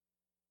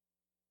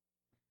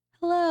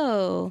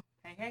Hello.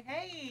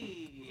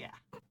 Hey.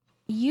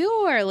 You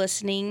are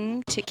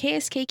listening to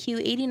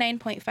KSKQ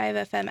 89.5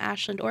 FM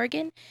Ashland,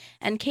 Oregon,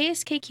 and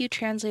KSKQ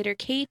translator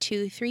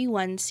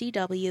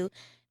K231CW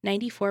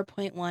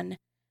 94.1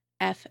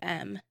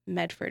 FM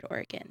Medford,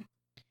 Oregon.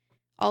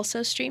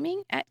 Also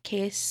streaming at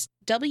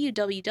www.kskq.org.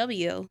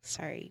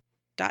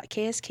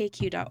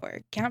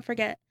 Can't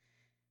forget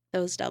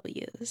those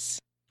W's.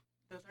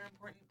 Those are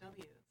important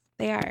W's.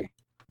 They are.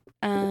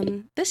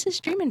 This is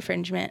Dream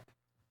Infringement.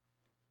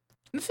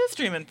 This is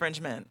Dream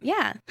Infringement.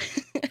 Yeah.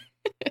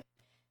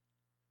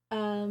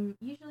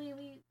 Usually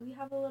we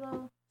have a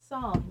little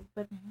song,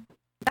 but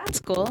that's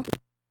cool.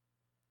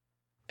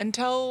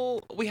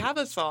 Until we have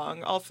a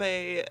song, I'll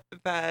say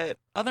that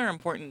other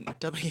important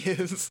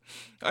W's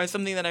are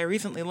something that I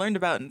recently learned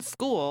about in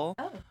school.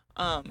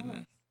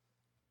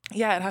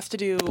 Yeah, it has to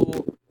do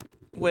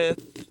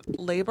with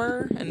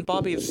labor, and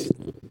Bobby's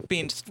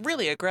being just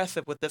really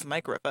aggressive with this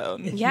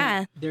microphone.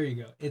 Yeah. There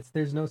you go.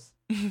 There was no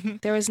sound.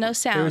 There was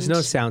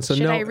no sound. So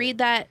Should no. I read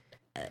that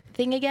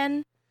thing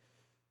again?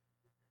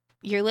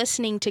 You're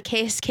listening to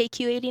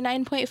KSKQ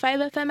 89.5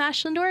 FM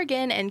Ashland,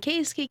 Oregon, and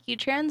KSKQ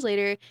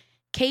translator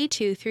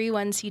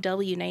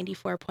K231CW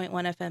 94.1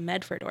 FM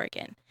Medford,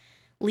 Oregon.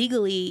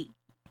 Legally,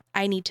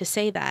 I need to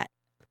say that,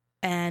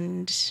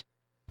 and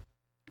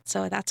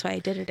so that's why I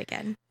did it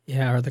again.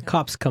 Yeah, are the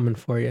cops coming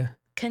for you?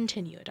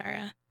 Continue,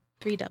 Dara.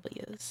 3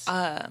 W's.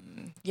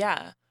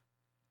 Yeah.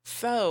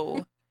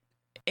 So,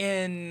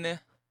 when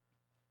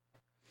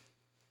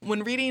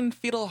reading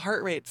fetal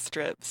heart rate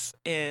strips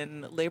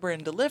in labor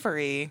and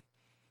delivery,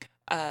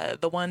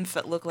 the ones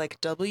that look like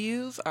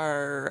W's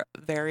are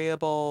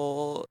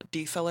variable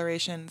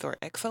decelerations or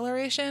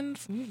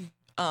accelerations.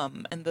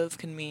 And those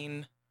can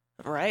mean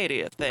a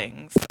variety of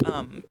things.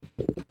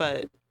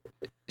 But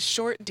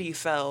short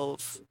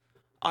decels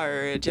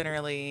are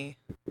generally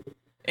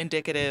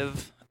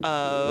indicative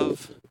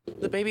of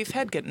the baby's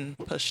head getting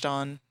pushed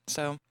on.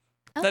 So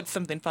that's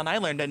something fun I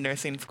learned in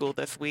nursing school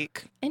this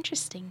week.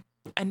 Interesting.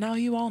 And now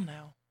you all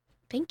know.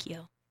 Thank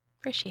you.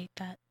 Appreciate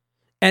that.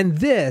 And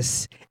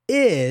this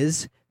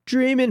is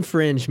Dream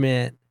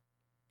Infringement.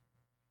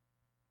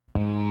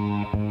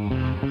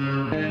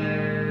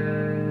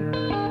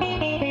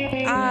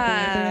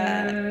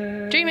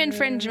 Dream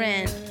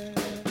Infringement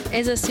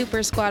is a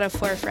super squad of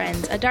 4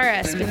 friends.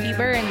 Adara, Spiffy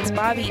Burns,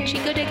 Bobby,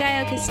 Chico de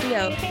Gallo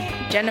Castillo,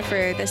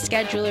 Jennifer, the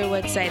scheduler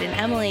Woodside, and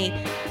Emily,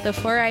 the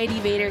 4-eyed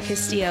evader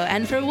Castillo.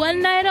 And for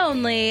one night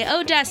only,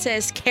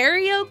 Odessa's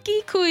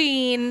karaoke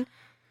queen,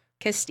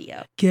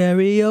 Castillo.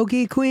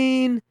 Karaoke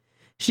queen.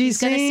 She She's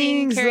gonna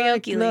sing sings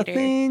karaoke like later.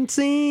 nothing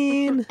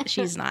seen.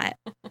 She's not.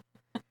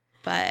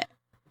 But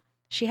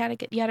you had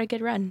a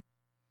good run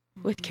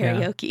with Yeah.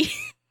 karaoke.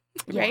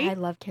 Right? Yeah, I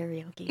love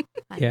karaoke.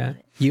 I Yeah. love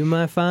it. You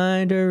might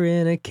find her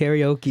in a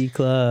karaoke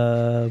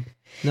club.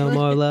 No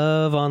more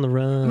love on the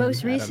run. Most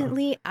I don't know.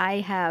 recently,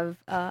 I have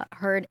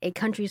heard a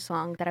country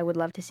song that I would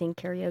love to sing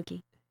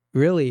karaoke.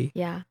 Really?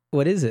 Yeah,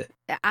 What is it?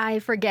 I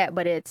forget,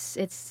 but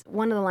it's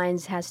one of the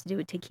lines has to do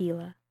with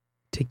tequila.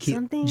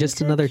 Something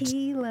Just another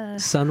tequila.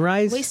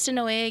 sunrise? Wasting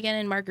away again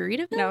in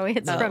Margaritaville? No,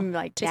 it's Oh. from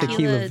like down.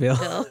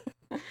 Tequila-ville.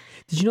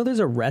 Did you know there's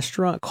a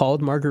restaurant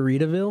called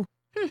Margaritaville?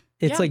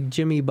 It's Yeah. like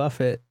Jimmy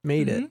Buffett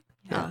made it.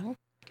 Oh,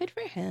 good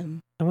for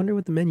him. I wonder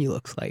what the menu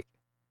looks like.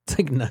 It's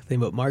like nothing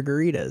but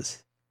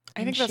margaritas.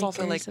 I think that's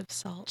also like Shakers of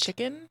salt.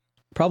 chicken.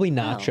 Probably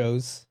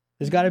nachos.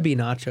 There's got to be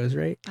nachos,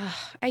 right?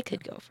 I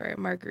could go for a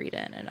margarita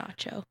and a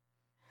nacho.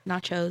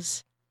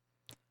 Nachos.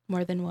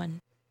 More than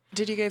one.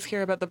 Did you guys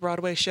hear about the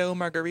Broadway show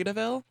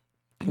Margaritaville?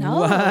 No.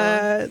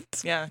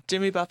 What? Yeah,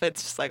 Jimmy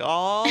Buffett's just like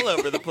all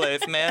over the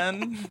place,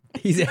 man.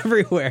 He's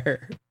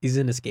everywhere. He's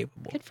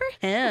inescapable. Good for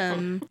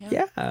him.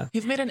 Yeah,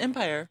 He's made an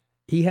empire.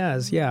 he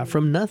has. Yeah,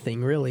 from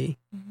nothing, really.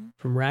 Mhm.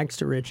 From rags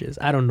to riches.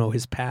 I don't know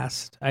his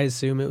past. I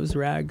assume it was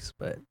rags,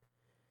 but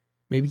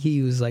maybe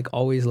he was like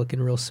always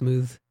looking real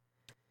smooth.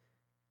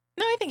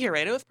 No, I think you're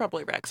right. It was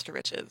probably rags to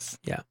riches.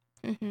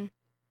 Mm-hmm.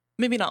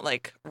 Maybe not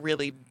like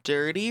really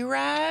dirty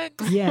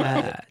rags.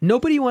 Yeah.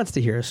 Nobody wants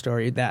to hear a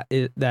story that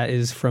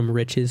is from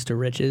riches to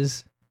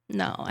riches.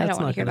 No, I That's don't want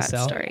not to hear gonna that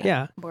sell. story.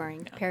 Yeah.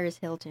 Boring. Paris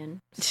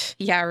Hilton.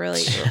 Yeah,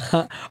 really.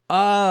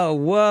 Oh,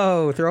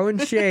 whoa. Throwing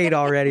shade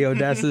already,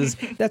 Odessa's.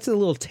 That's a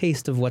little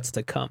taste of what's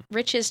to come.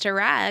 Riches to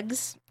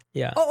rags.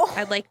 Yeah.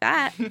 I'd like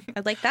that.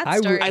 I'd like that I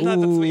would- story. I thought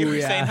that's what you Ooh, were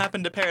yeah. saying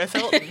happened to Paris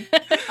Hilton.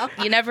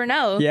 You never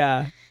know.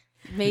 Yeah.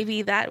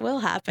 Maybe that will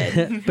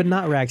happen. But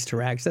not rags to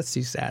rags. That's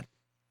too sad.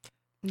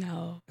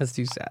 No. That's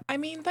too sad. I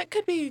mean, that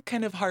could be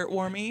kind of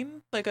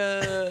heartwarming. Like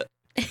a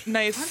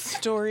nice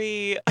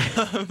story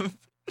of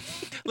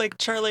like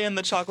Charlie and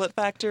the Chocolate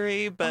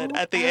Factory, but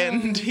at the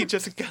end, he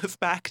just goes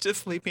back to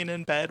sleeping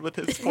in bed with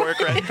his 4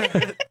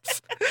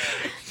 grandparents.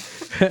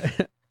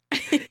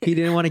 He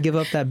didn't want to give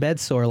up that bed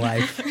sore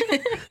life.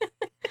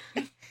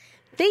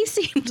 They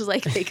seemed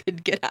like they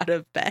could get out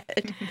of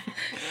bed.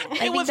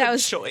 I was a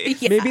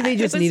choice. Maybe they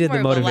just it was needed the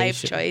more of a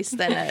life motivation. choice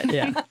than a.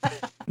 Yeah.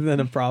 Then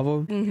a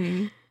problem.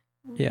 hmm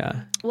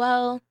Yeah.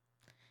 Well,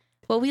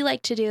 what we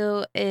like to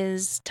do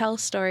is tell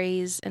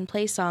stories and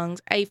play songs.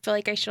 I feel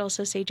like I should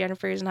also say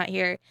Jennifer is not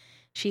here.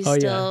 She's Oh, yeah.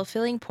 still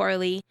feeling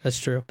poorly, That's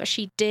true. but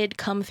she did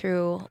come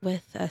through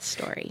with a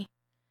story.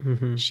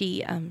 Hmm.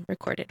 She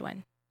recorded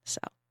one. So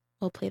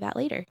we'll play that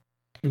later.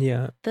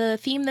 Yeah. The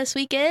theme this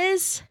week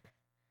is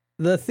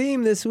The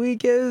theme this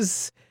week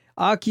is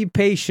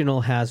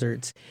occupational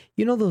hazards.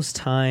 You know those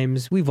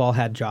times we've all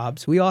had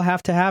jobs. We all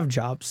have to have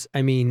jobs.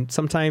 I mean,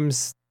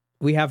 sometimes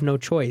we have no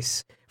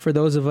choice. For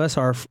those of us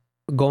are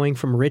going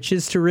from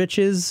riches to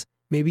riches,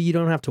 maybe you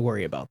don't have to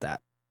worry about that.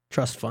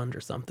 Trust fund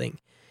or something.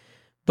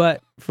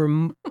 But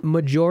for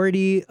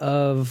majority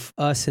of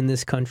us in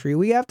this country,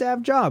 we have to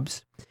have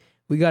jobs.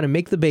 We got to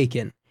make the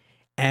bacon.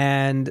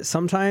 And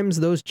sometimes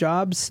those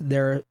jobs,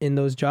 there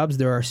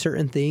are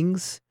certain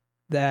things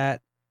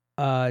that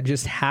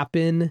just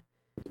happen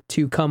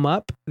to come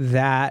up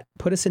that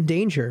put us in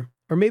danger,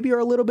 or maybe are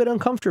a little bit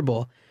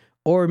uncomfortable,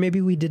 or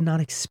maybe we did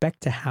not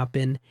expect to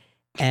happen,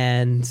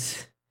 and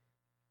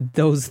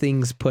those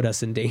things put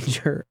us in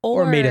danger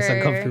or made us Or-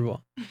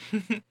 uncomfortable.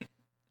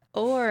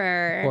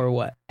 or Or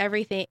what?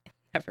 everything.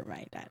 Never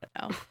mind. I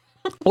don't know.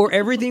 Or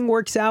everything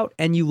works out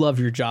and you love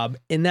your job.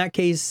 In that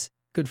case,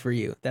 good for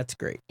you. That's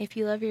great. If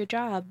you love your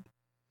job,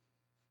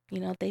 you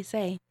know what they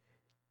say.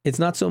 It's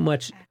not so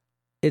much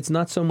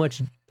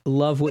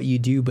love what you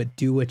do, but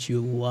do what you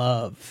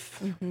love.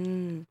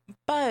 Mm-hmm.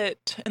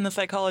 But in the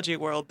psychology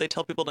world, they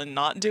tell people to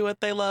not do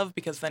what they love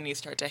because then you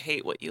start to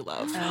hate what you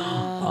love.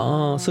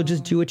 Oh, so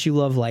just do what you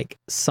love, like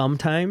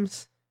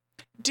sometimes.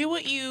 Do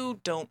what you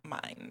don't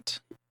mind.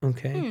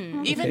 Okay.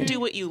 Even Okay. do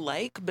what you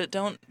like, but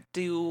don't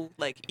do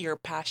like your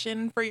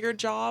passion for your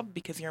job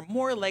because you're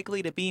more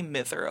likely to be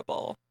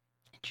miserable.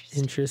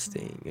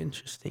 Interesting.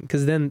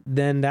 Because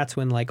then that's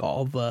when like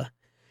all the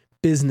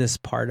business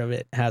part of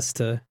it has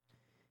to,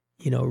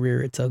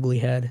 rear its ugly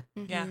head.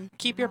 Yeah. Mm-hmm.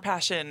 Keep your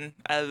passion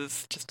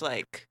as just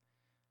like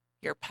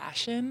your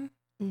passion.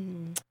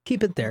 Mm-hmm.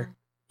 Keep it there.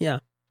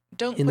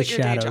 Don't In the quit your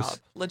day shadows. job.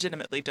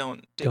 Legitimately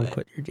don't do Don't it.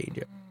 quit your day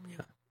job.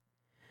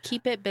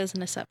 Keep it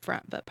business up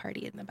front, but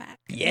party in the back.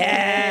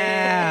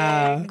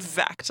 Yeah.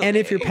 Exactly. And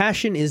if your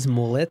passion is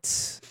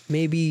mullets,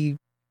 maybe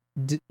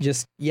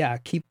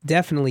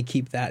definitely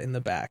keep that in the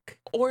back.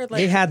 or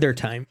They like had their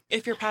time.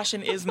 if your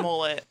passion is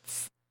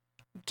mullets,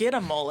 get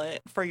a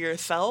mullet for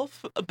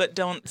yourself, but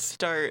don't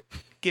start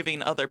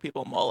giving other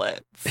people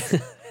mullets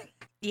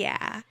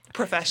Yeah.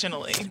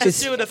 professionally. Just-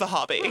 Just do it as a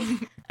hobby.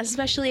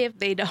 Especially if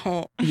they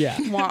don't Yeah.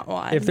 want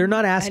one. If they're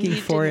not and asking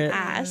you for didn't it,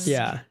 ask.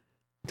 yeah.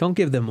 Don't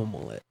give them a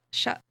mullet.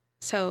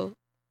 So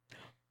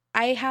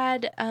I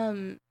had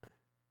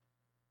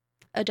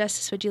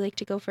Odessus, would you like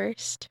to go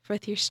first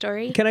with your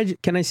story?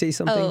 Can I say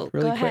something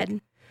really go quick?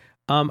 ahead.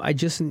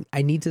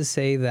 I need to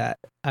say that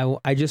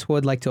I just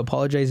would like to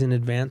apologize in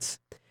advance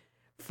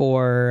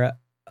for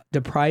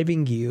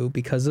depriving you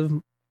because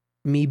of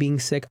me being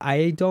sick.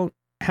 I don't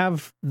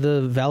have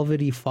the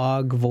velvety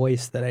fog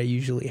voice that I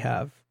usually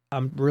have.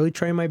 I'm really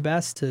trying my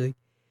best to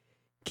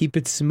keep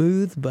it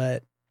smooth,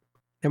 but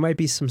there might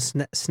be some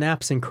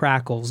snaps and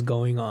crackles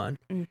going on.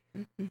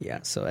 Mm-hmm. Yeah,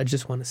 so I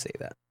just want to say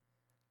that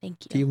Thank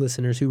to you you.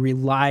 listeners who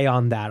rely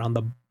on that,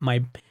 on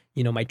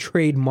my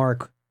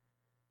trademark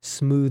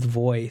smooth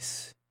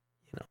voice.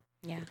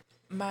 Yeah.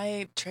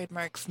 My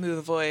trademark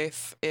smooth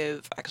voice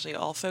is actually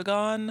also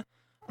gone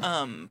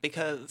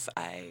because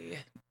I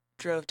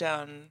drove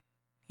down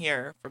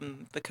here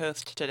from the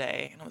coast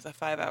today, and it was a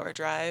 5-hour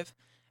drive.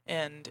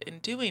 And in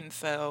doing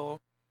so,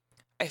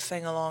 I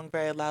sang along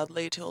very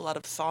loudly to a lot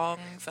of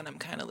songs, and I'm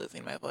kind of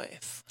losing my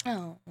voice.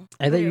 Oh.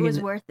 I thought But you it were was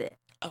gonna, worth it.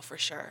 Oh, for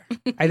sure.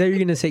 I thought you were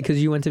gonna say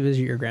because you went to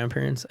visit your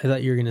grandparents. I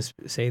thought you were gonna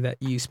say that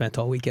you spent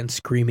all weekend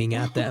screaming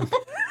at them.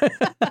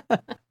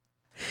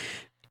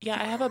 Yeah,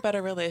 I have a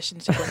better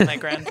relationship with my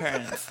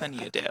grandparents than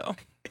you do.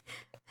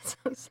 So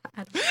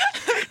sad.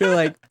 You're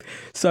like,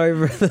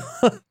 sorry for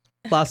the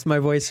lost my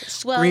voice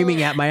screaming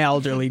Well- at my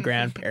elderly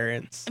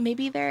grandparents.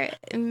 Maybe a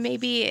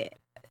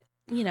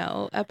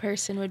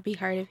person would be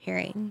hard of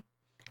hearing.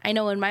 I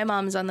know when my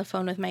mom's on the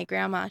phone with my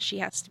grandma, she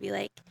has to be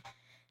like,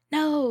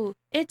 no,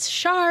 it's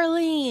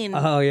Charlene.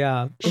 Oh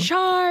yeah.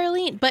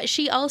 Charlene. But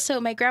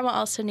my grandma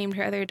also named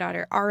her other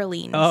daughter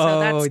Arlene.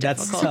 Oh, so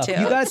that's difficult tough.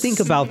 too. You gotta think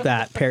about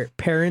that.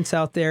 Parents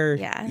out there,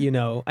 Yeah.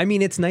 I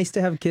mean, it's nice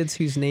to have kids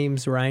whose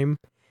names rhyme,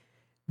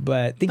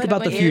 but think But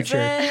about the when you're-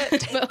 future.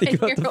 But Think when about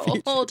the you're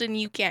future. old and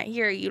you can't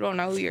hear, you don't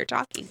know who you're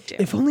talking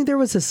to. If only there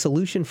was a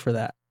solution for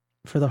that,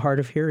 for the hard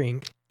of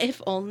hearing.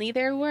 If only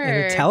there were.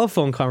 And the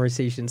telephone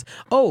conversations.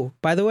 Oh,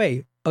 by the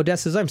way,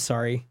 Odessus, I'm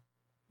sorry.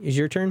 Is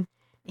your turn?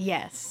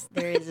 Yes,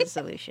 there is a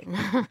solution.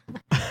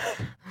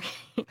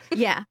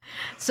 Yeah.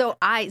 So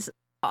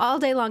all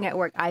day long at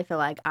work, I feel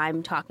like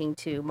I'm talking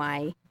to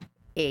my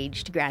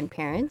aged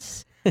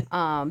grandparents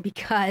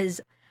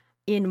because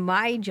in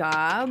my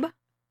job,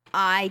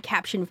 I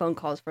caption phone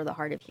calls for the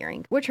hard of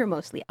hearing, which are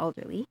mostly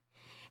elderly.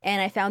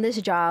 And I found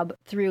this job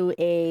through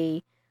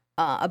a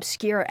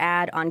obscure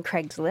ad on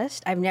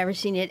Craigslist. I've never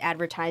seen it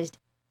advertised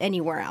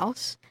anywhere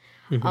else.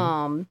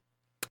 Mhm.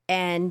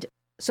 And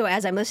So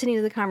as I'm listening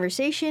to the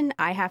conversation,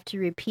 I have to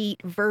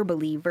repeat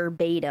verbally,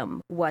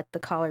 verbatim, what the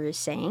caller is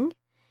saying.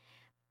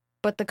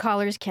 But the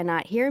callers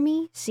cannot hear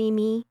me, see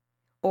me,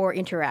 or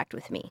interact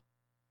with me.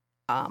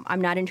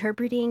 I'm not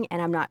interpreting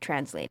and I'm not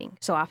translating.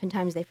 So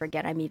oftentimes they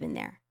forget I'm even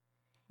there.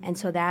 And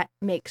so that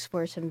makes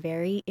for some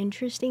very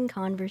interesting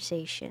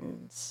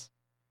conversations.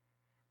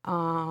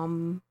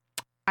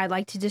 I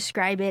like to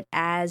describe it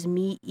as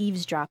me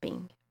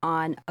eavesdropping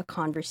on a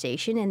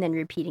conversation and then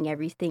repeating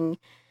everything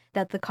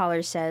that the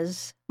caller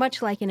says,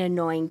 much like an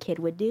annoying kid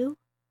would do,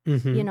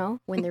 Mhm. you know,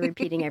 when they're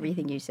repeating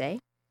everything you say.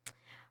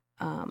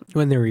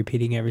 When they're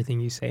repeating everything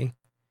you say.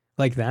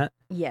 Like that?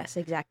 Yes,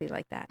 exactly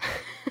like that.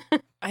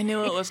 I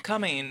knew it was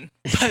coming,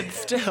 but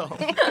still.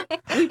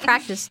 We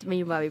practiced that.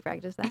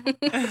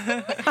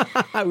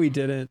 We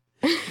didn't.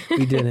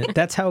 We didn't.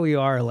 That's how we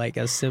are, like,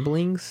 as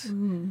siblings.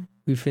 Mm.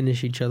 We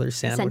finish each other's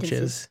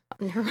sandwiches.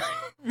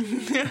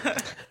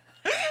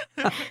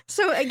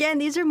 So again,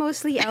 these are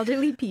mostly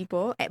elderly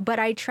people, but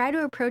I try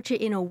to approach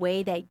it in a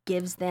way that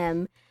gives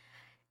them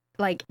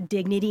like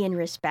dignity and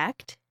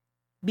respect,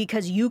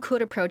 because you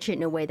could approach it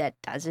in a way that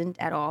doesn't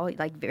at all,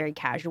 like very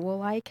casual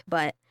like.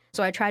 But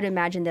so I try to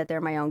imagine that they're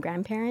my own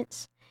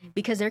grandparents,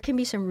 because there can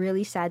be some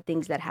really sad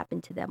things that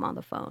happen to them on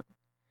the phone.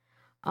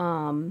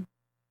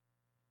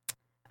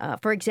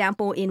 For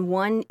example, in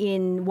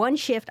one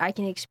shift, I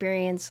can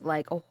experience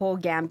like a whole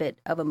gambit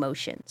of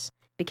emotions,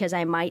 because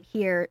I might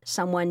hear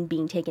someone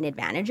being taken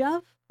advantage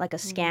of, like a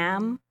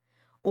scam,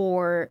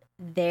 or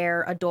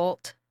their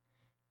adult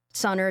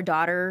son or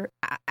daughter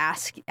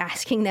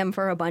asking them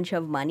for a bunch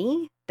of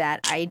money that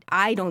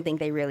I don't think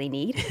they really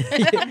need.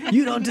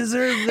 You don't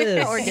deserve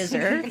this. Or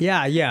deserve.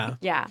 Yeah, yeah.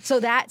 Yeah. So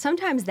that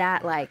sometimes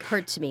that like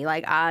hurts me.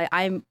 Like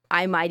I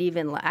might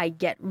even I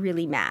get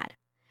really mad.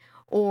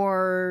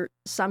 Or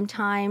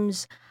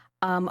sometimes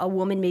a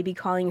woman may be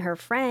calling her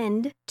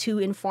friend to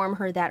inform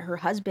her that her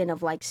husband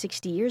of like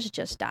 60 years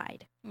just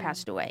died,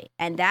 passed away.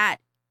 And that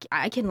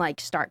I can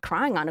like start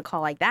crying on a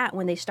call like that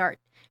when they start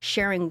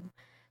sharing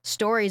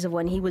stories of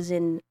when he was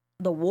in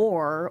the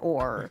war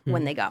or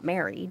when they got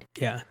married.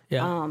 Yeah,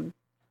 yeah.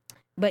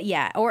 But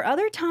yeah, or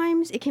other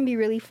times it can be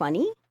really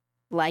funny,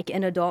 like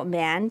an adult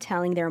man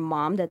telling their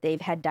mom that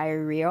they've had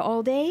diarrhea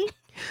all day.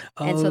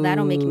 And so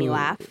that'll make me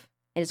laugh.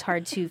 And it's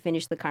hard to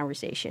finish the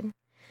conversation.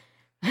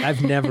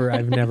 I've never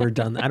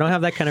done that. I don't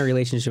have that kind of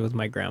relationship with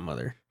my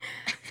grandmother.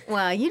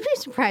 Well, you'd be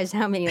surprised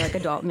how many like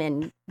adult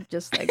men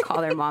just like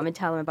call their mom and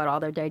tell them about all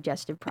their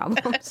digestive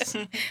problems.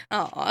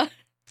 Aw.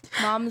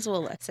 Moms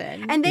will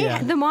listen. And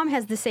the mom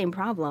has the same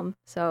problem,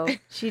 so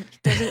she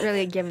doesn't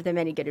really give them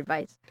any good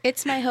advice.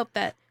 It's my hope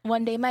that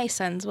one day my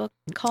sons will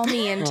call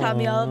me and tell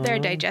me all of their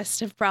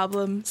digestive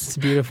problems. It's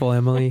beautiful,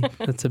 Emily.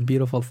 That's a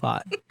beautiful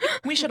thought.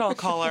 We should all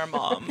call our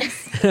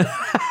moms.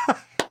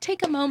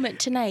 Take a moment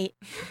tonight.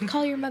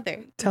 Call your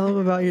mother. Tell them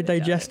about your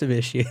digestive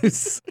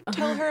issues.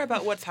 Tell her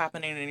about what's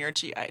happening in your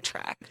GI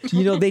tract.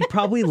 You know, they'd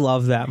probably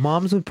love that.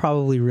 Moms would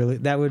probably really,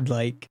 that would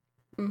like,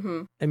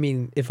 I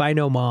mean, if I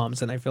know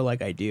moms, and I feel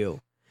like I do,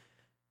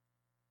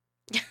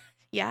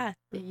 Yeah.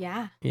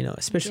 Yeah. you know,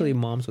 especially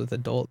moms with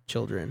adult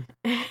children.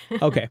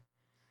 Okay.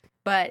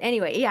 But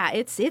anyway, yeah,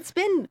 it's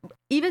been,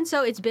 even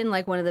so, it's been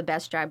like one of the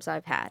best jobs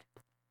I've had.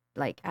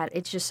 Like,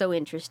 it's just so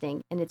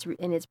interesting, and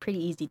it's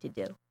pretty easy to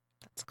do.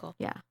 That's cool.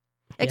 Yeah.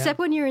 Except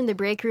when you're in the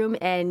break room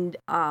and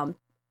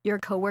your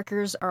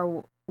coworkers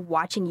are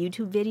watching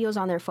YouTube videos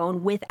on their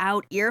phone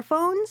without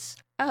earphones.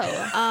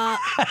 Oh.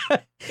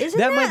 Isn't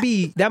that might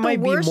be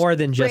worst more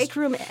than just break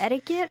room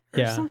etiquette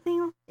or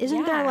something?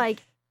 Isn't there Yeah.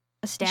 like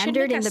a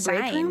standard in the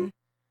break room?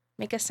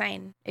 Make a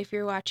sign. If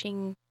you're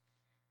watching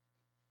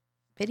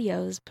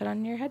videos, put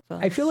on your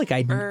headphones. I feel like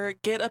Or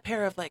get a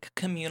pair of like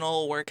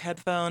communal work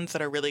headphones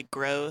that are really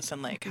gross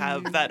and like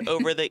have that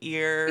over the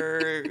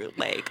ear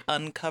like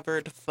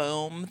uncovered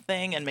foam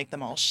thing, and make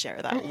them all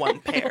share that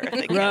one pair.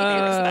 They can't be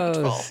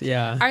respectful. Gross.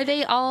 Yeah. Are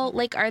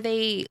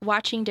they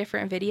watching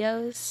different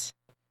videos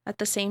at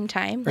the same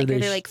time? Or Like, they are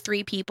there like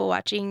three people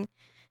watching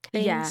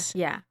things?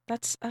 Yeah.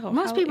 That's,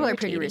 Most how people are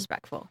pretty irritating.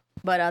 respectful,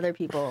 but other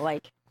people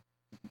like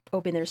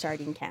open their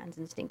sardine cans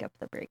and stink up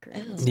the break room.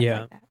 and stuff Yeah.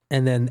 like that.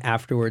 And then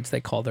afterwards,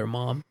 they call their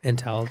mom and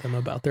tell them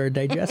about their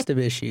digestive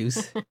issues.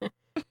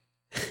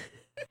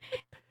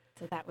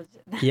 So that was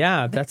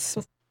Yeah, that's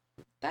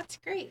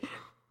great.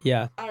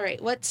 yeah. All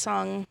right. What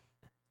song?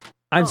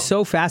 I'm so Oh,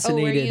 were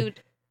fascinated. you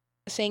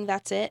saying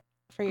that's it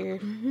for your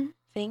Mhm.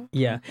 thing?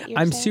 Yeah, that you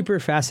were I'm saying? super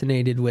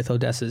fascinated with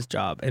Odessa's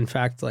job. In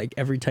fact, like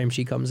every time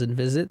she comes and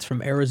visits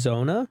from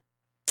Arizona,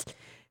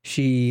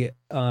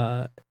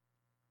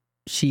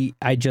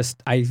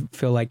 I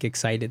feel like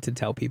excited to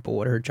tell people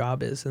what her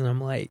job is. And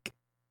I'm like,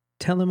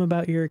 tell them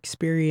about your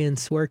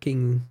experience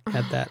working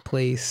at that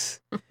place.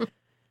 And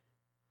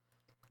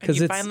 'Cause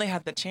you it's- finally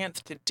had the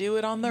chance to do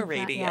it on the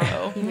radio.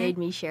 Yeah, you made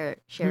me share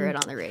it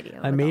on the radio.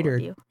 I with made all her.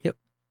 of you. Yep,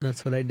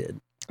 that's what I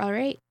did. All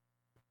right.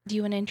 Do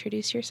you want to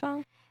introduce your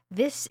song?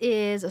 This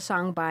is a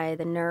song by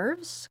The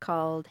Nerves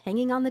called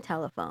 "Hanging on the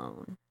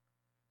Telephone."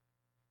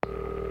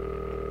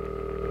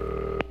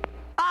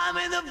 I'm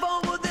in the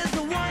phone, but there's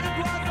no one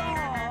across the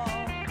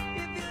hall.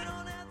 If you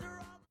don't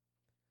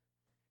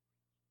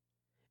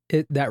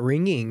That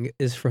ringing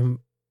is from.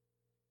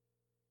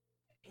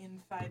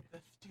 Inside the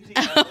studio.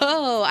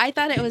 Oh, I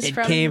thought it was It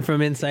from came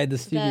from inside the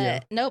studio.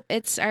 Nope,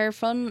 it's our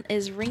phone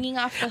is ringing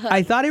off the hook.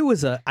 I thought it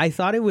was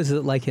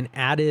like an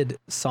added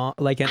song,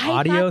 like an I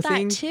audio thought that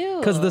thing, too.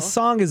 because the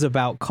song is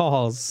about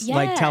calls,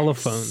 like Yes.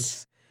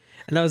 telephones.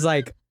 And I was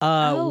like,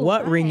 Oh,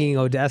 what right. ringing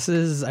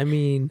Odessa's? I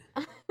mean,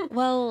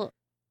 Well,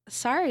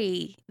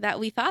 sorry that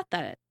we thought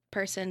that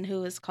person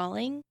who was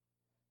calling.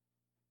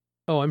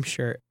 oh, I'm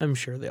sure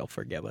they'll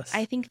forgive us.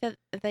 I think that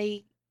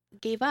they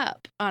gave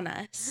up on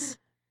us.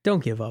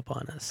 Don't give up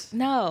on us.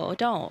 No,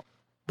 don't.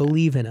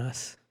 Believe in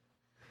us.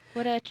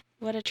 What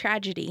a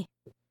tragedy.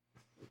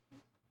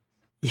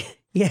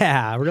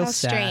 Yeah, real How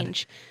sad.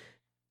 strange.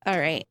 All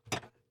right.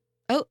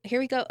 Oh, here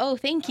we go. Oh,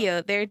 thank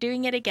you. They're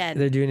doing it again.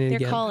 They're doing it They're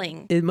again.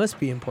 calling. It must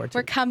be We're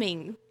important.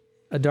 coming.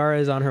 Adara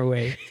is on her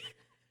way.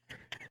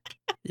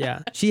 Yeah,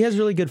 she has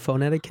really good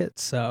phone etiquette,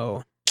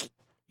 so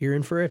you're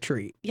in for a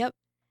treat.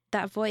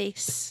 That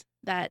voice,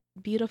 that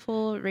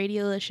beautiful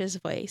radiolicious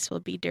voice will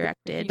be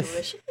directed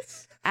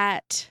Delicious.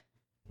 at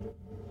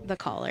the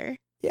caller.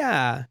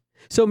 Yeah.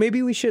 So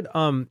maybe we should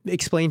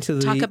explain to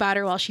the Talk about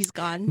her while she's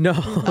gone. No,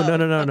 Oh,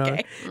 no.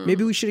 okay.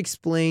 Maybe we should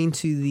explain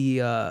to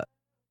the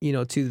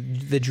to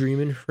the dream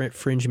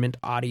infringement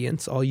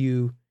audience. Are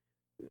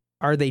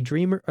they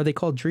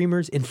called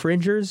dreamers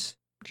infringers?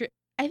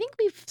 I think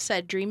we've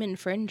said dream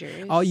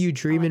infringers. All you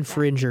dream I like that.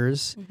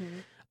 infringers.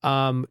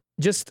 Mhm.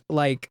 Just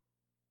like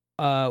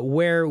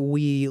where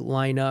we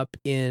line up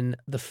in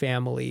the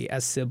family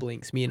as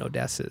siblings, me and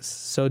Odessa's.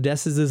 So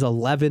Odessa's is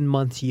 11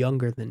 months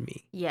younger than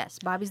me. Yes,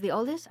 Bobby's the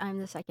oldest. I'm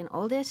the second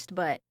oldest,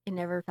 but it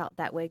never felt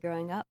that way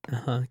growing up.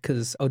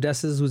 Because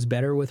Odessa's was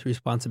better with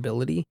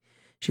responsibility.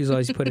 She was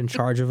always put in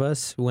charge of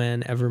us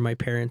whenever my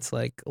parents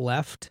like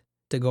left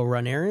to go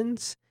run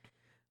errands.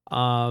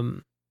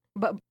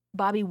 But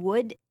Bobby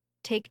would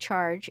take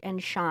charge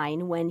and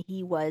shine when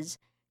he was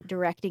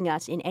directing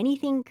us in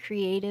anything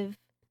creative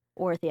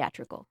or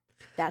theatrical.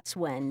 That's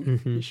when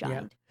Mhm, he yeah.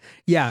 shined.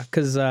 Yeah,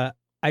 because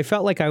I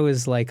felt like I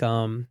was like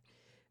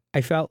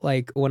I felt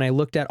like when I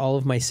looked at all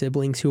of my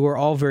siblings who were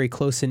all very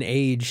close in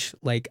age,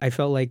 like I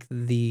felt like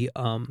the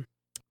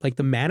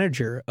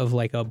manager of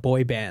like a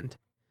boy band.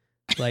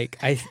 I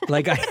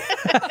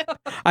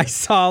I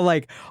saw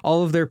like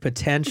all of their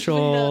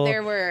potential. No,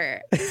 there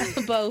were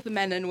both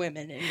men and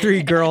women. In 3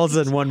 it. girls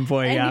and 1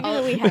 boy. I Yeah. knew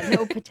that we had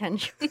no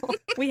potential.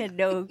 We had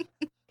no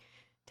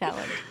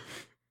talent.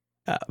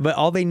 But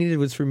all they needed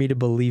was for me to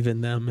believe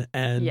in them,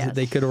 and Yes.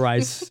 they could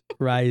rise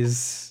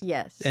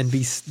Yes. and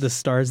be the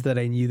stars that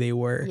I knew they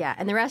were. Yeah,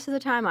 and the rest of the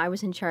time I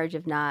was in charge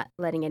of not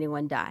letting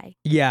anyone die.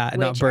 Yeah, and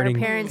not Which burning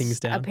our parents things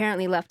down.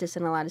 apparently left us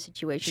in a lot of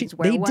situations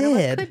where they one of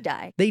did. us could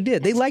die. They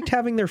did. They Yes. liked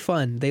having their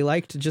fun. They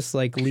liked just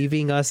like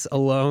leaving us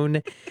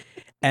alone,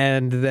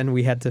 and then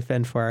we had to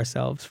fend for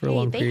ourselves for Hey,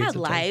 long they periods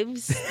had of time.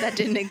 lives that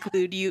didn't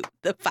include you,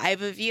 the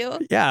 5 of you.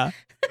 Yeah.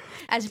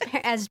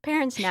 As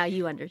parents now,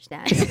 you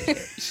understand.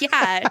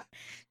 Yeah.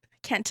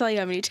 Can't tell you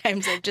how many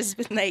times I've just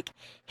been like,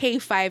 hey,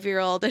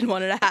 5-year-old and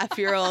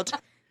 1.5-year-old,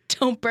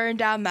 don't burn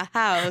down the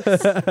house.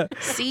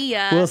 See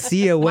ya. We'll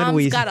see you when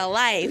Mom's got a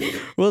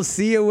life. We'll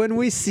see you when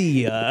we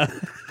see ya.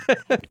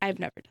 I've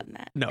never done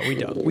that. No, we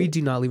don't. We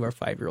do not leave our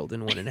 5-year-old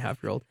and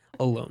 1.5-year-old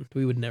alone.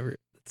 We would never.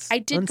 It's I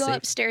did go unsafe.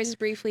 upstairs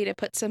briefly to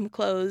put some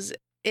clothes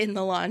in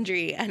the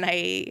laundry, and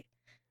I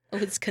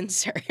was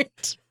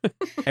concerned.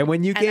 And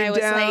when you And I came was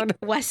down, like,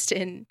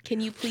 Weston, can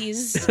you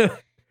please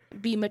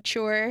be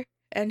mature?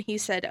 And he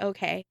said,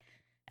 okay.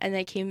 And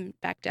I came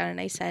back down and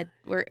I said,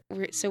 were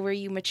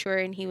you mature?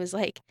 And he was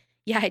like,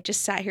 yeah, I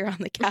just sat here on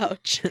the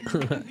couch.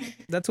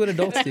 that's what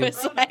adults I do.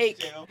 was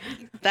like,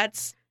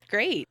 that's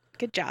great.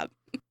 Good job.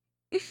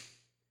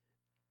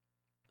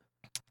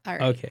 All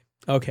right.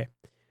 Okay.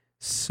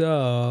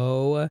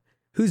 So,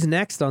 who's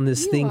next on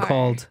this You thing are.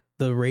 called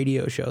the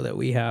radio show that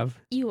we have?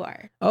 You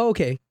are. Oh,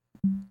 okay.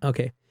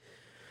 Okay.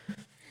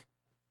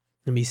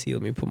 Let me see.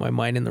 Let me put my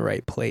mind in the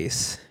right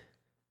place.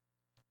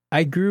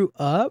 I grew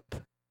up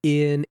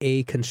in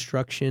a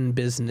construction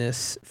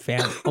business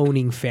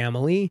owning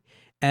family,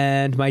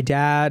 and my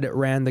dad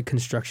ran the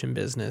construction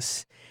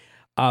business.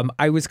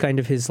 I was kind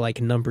of his like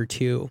number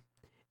 2.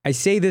 I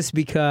say this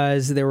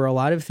because there were a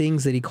lot of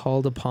things that he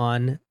called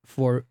upon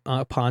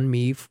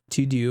me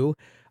to do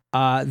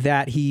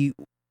that he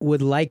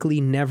would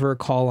likely never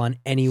call on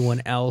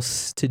anyone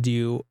else to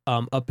do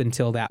up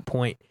until that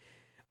point.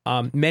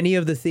 Many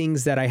of the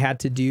things that I had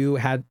to do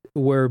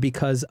were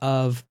because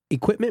of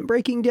equipment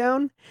breaking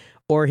down,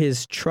 or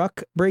his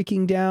truck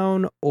breaking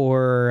down,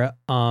 or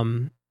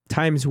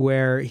times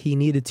where he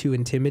needed to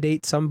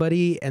intimidate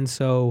somebody. And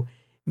so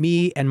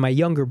me and my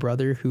younger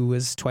brother, who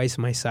was twice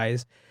my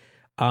size,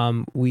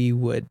 we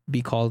would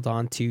be called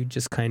on to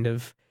just kind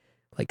of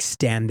like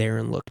stand there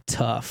and look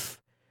tough.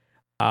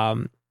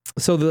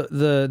 So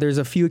there's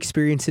a few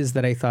experiences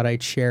that I thought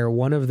I'd share.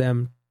 One of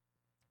them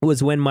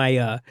was when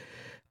my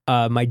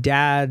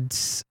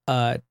dad's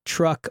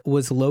truck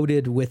was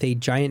loaded with a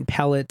giant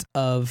pellet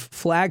of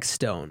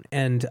flagstone.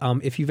 And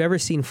if you've ever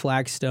seen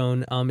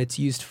flagstone, it's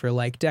used for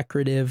like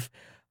decorative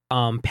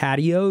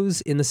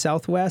patios in the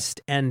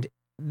Southwest, and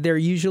they're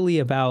usually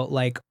about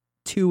like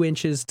 2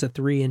 inches to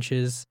 3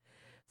 inches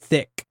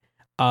thick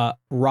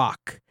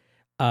rock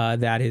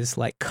that is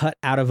like cut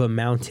out of a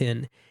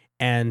mountain,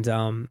 and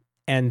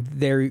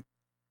they're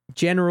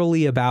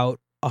generally about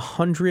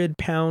 100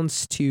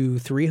 pounds to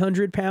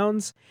 300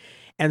 pounds.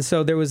 And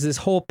so there was this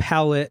whole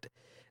pallet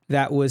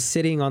that was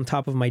sitting on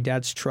top of my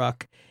dad's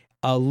truck,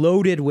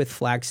 loaded with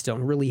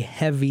flagstone, really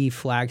heavy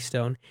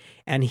flagstone.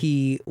 And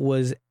he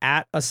was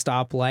at a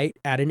stoplight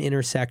at an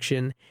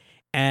intersection.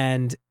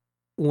 And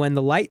when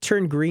the light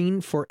turned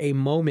green, for a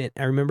moment,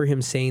 I remember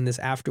him saying this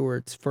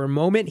afterwards, for a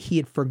moment, he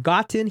had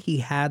forgotten he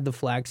had the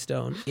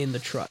flagstone in the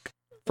truck.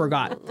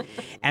 Forgot.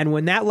 And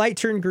when that light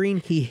turned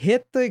green, he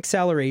hit the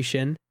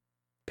acceleration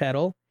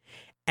pedal.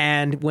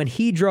 And when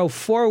he drove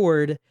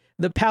forward,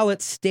 the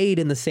pallet stayed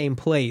in the same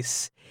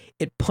place.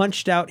 It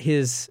punched out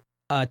his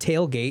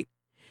tailgate,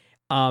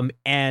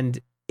 and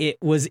it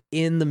was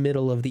in the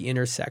middle of the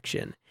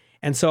intersection.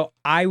 And so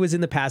I was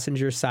in the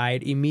passenger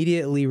side.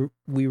 Immediately,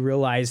 we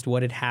realized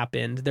what had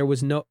happened. There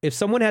was no, if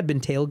someone had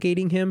been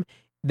tailgating him,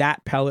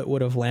 that pellet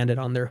would have landed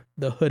on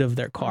the hood of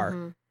their car.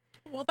 Mhm.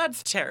 Well,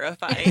 that's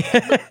terrifying.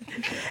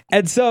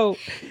 And so,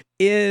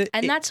 And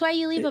that's why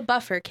you leave a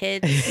buffer,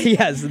 kids.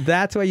 yes,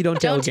 that's why you don't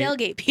Don't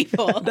tailgate. tailgate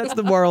people. That's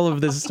the moral of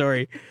this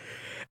story.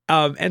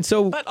 And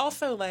so, But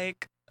also,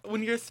 like,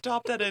 when you're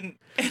stopped at an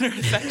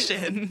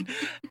intersection,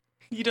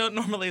 you don't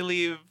normally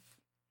leave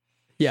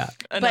yeah,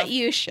 enough. But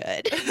you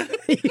should.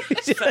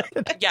 So,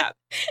 yeah.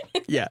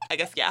 Yeah. I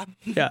guess, yeah.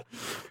 yeah.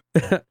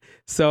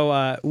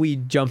 So we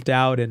jumped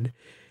out, and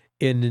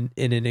in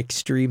an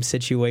extreme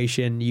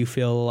situation, you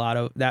feel a lot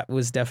of, that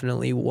was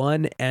definitely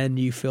one, and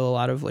you feel a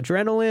lot of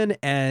adrenaline,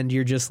 and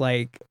you're just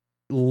like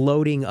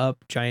loading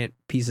up giant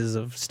pieces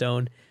of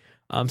stone.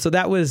 So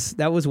that was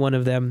one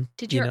of them.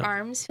 Did you your know.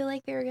 arms feel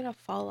like they were gonna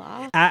fall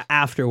off?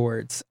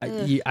 Afterwards,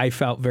 Ugh. I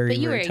felt very, But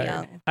you very were tired.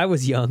 young. I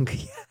was young,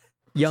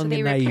 young So they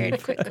and naive.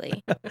 repaired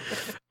quickly.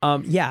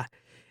 Yeah.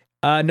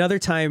 Another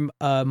time,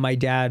 my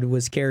dad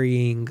was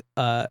carrying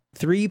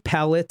 3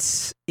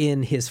 pallets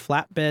in his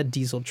flatbed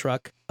diesel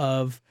truck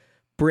of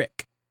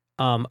brick,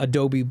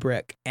 adobe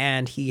brick,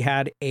 and he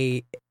had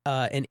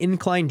an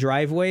incline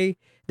driveway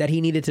that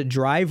he needed to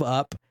drive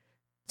up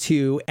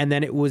to, and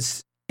then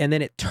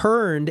it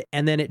turned,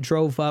 and then it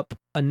drove up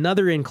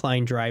another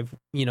incline drive,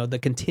 the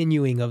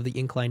continuing of the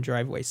incline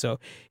driveway. So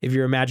if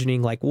you're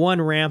imagining like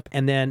one ramp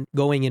and then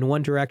going in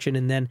one direction,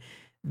 and then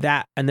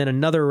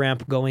another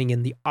ramp going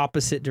in the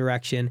opposite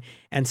direction.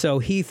 And so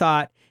he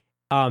thought,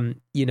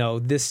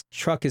 this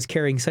truck is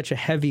carrying such a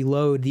heavy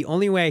load. The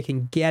only way I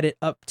can get it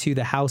up to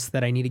the house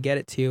that I need to get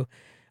it to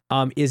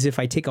is if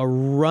I take a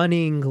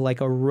running, like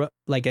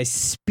I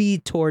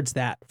speed towards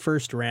that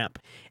first ramp,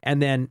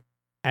 and then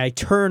I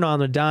turn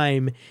on a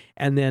dime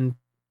and then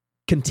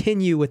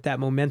continue with that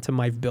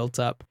momentum I've built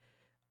up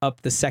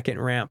the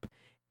second ramp.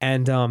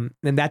 And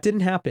that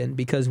didn't happen,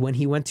 because when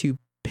he went to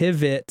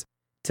pivot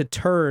to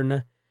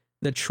turn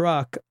the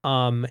truck,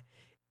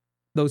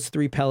 those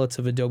 3 pellets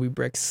of adobe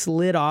brick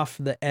slid off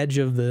the edge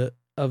of the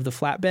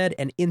flatbed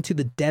and into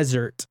the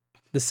desert,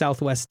 the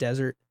Southwest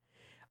desert.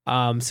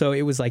 So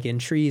it was like in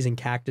trees and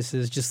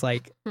cactuses, just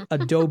like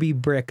adobe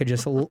brick,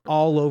 just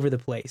all over the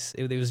place.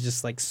 It was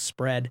just like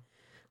spread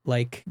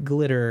like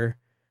glitter,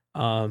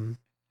 in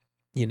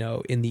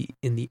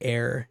the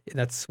air.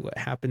 That's what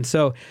happened.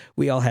 So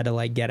we all had to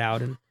like get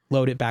out and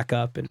load it back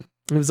up, and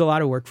it was a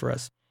lot of work for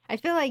us. I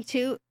feel like,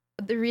 too,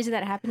 the reason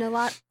that happened a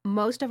lot,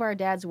 most of our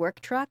dad's work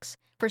trucks,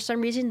 for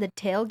some reason, the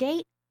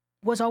tailgate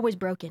was always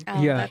broken.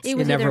 Oh, Yeah. that's- It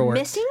was never either worked.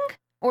 missing,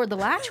 or the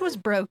latch was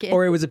broken,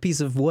 Or it was a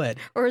piece of wood.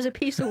 or it was a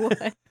piece of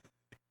wood.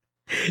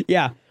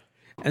 Yeah.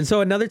 And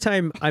so another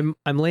time I'm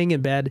laying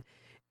in bed,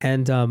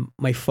 and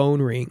my phone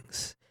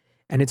rings,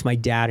 and it's my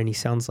dad, and he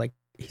sounds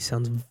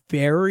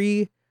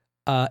very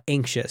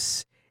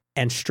anxious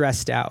and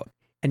stressed out.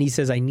 And he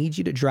says, I need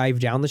you to drive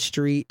down the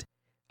street,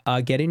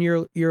 get in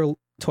your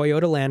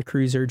Toyota Land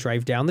Cruiser,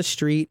 drive down the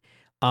street,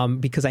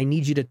 because I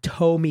need you to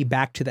tow me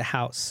back to the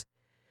house.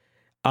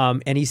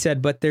 And he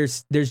said, but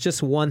there's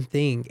just one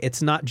thing.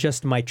 It's not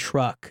just my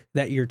truck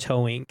that you're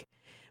towing.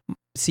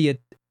 See,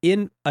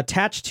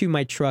 attached to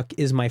my truck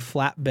is my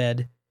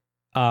flatbed,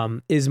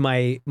 is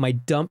my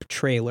dump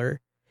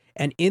trailer.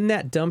 And in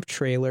that dump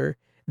trailer,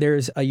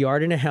 there's a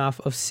 1.5 yards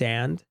of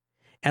sand.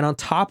 And on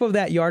top of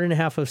that 1.5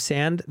 yards of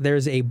sand,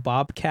 there's a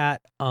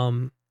Bobcat,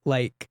 Bobcat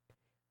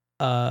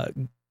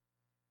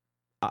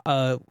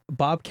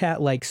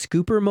like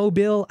scooper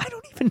mobile. I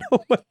don't even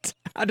know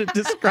how to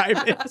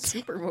describe it.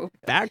 Super move.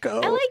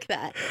 Backhoe. I like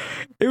that.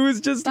 It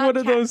was just one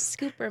of Bobcat those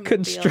Scooper-mobile.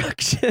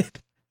 construction.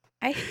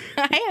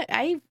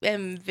 I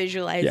am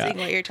visualizing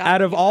what you're talking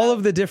Out of all about.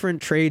 of the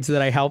different trades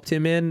that I helped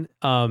him in,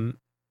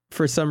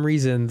 for some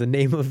reason,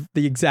 the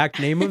exact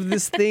name of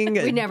this thing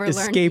We never learned the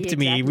escaped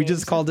me. exact We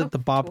just names called of it the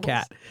tools.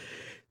 Bobcat.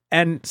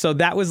 And so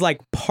that was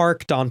like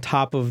parked on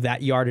top of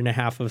that 1.5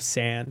 yards of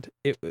sand.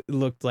 It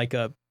looked like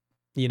it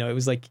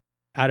was like,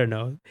 I don't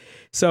know.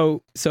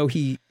 So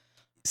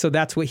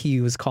that's what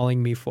he was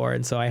calling me for.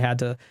 And so I had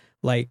to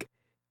like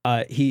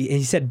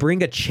he said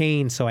bring a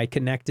chain, so I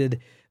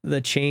connected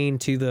the chain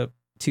to the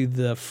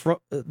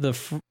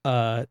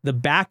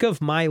back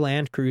of my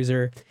Land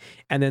Cruiser,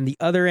 and then the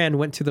other end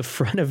went to the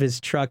front of his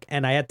truck,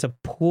 and I had to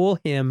pull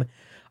him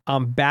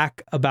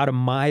back about a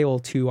mile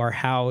to our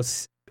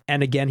house.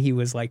 And again, he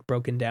was like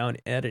broken down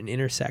at an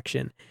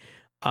intersection,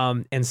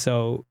 and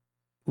so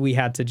we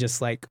had to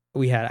just I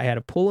had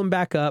to pull him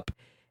back up,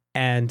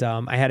 and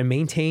I had to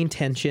maintain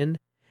tension.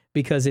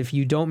 Because if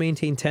you don't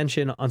maintain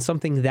tension on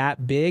something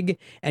that big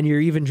and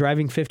you're even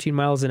driving 15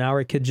 miles an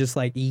hour, it could just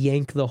like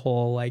yank the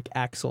whole like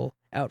axle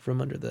out from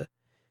under the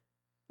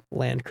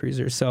Land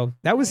Cruiser. So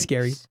that was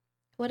scary.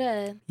 What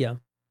a Yeah.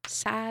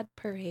 sad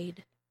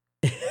parade.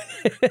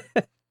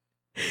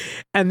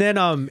 And then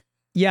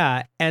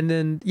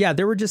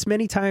there were just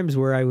many times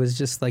where I was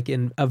just like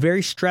in a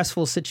very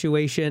stressful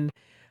situation,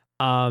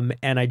 and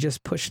I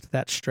just pushed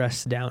that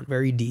stress down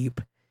very deep.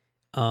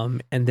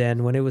 And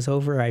then when it was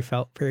over, I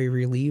felt very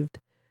relieved.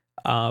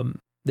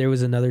 There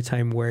was another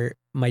time where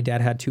my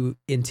dad had to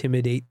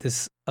intimidate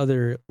this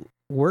other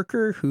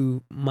worker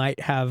who my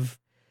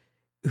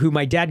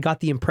dad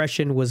got the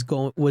impression was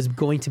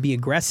going to be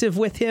aggressive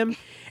with him,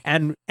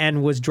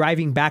 and was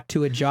driving back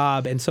to a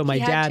job. And so my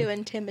He dad had to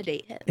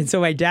intimidate him. And so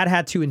my dad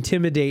had to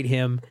intimidate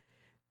him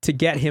to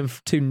get him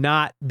to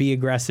not be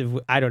aggressive.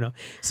 I don't know.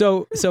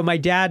 So my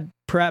dad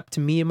prepped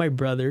me and my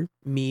brother,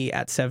 me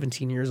at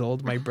 17 years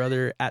old, my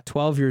brother at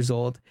 12 years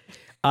old,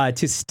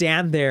 to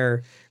stand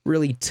there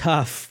really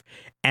tough.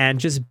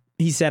 And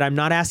he said, I'm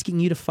not asking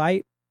you to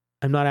fight.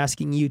 I'm not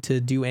asking you to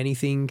do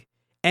anything,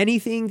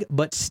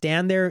 but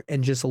stand there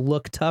and just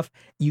look tough.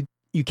 You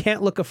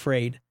can't look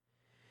afraid.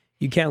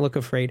 You can't look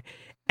afraid.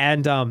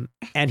 And so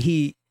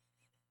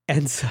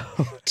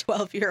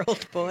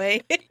 12-year-old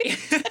boy.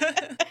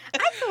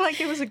 I feel like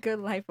it was a good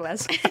life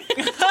lesson.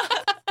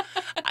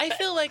 I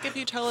feel like if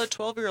you tell a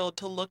 12-year-old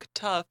to look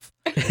tough,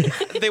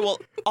 they will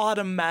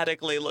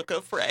automatically look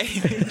afraid.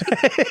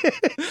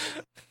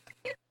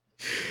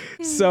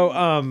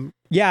 So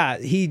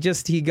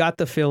he got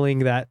the feeling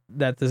that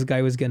this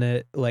guy was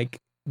gonna like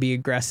be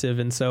aggressive,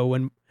 and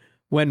so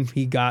when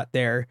he got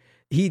there,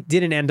 he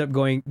didn't end up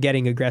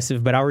getting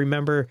aggressive. But I'll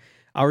remember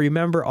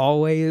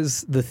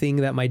always the thing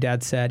that my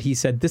dad said. He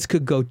said, "This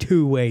could go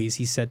two ways."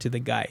 He said to the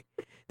guy,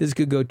 "This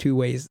could go two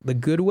ways: the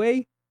good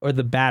way or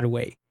the bad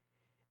way."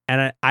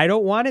 And I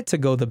don't want it to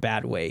go the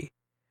bad way,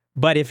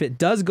 but if it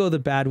does go the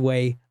bad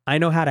way, I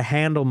know how to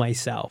handle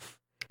myself.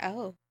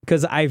 Oh.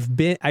 Because I've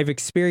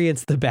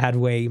experienced the bad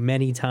way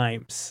many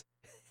times.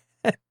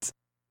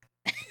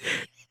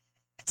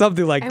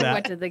 Something like And that.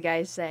 what did the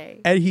guy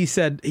say? And he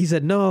said,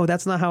 "No,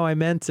 that's not how I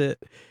meant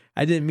it.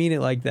 I didn't mean it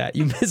like that.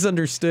 You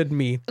misunderstood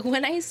me."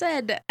 When I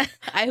said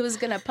I was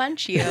going to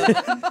punch you,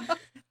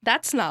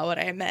 that's not what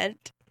I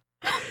meant.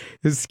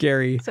 It's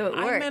scary. So it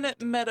I worked. meant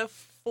it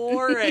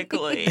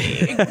metaphorically.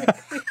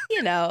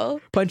 You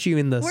know, Punch you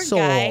in the we're soul.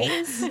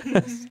 guys.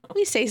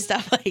 We say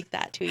stuff like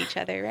that to each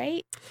other,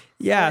 right?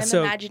 Yeah. I'm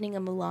So imagining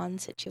a Mulan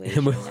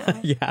situation now.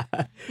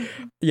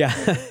 yeah.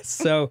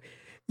 So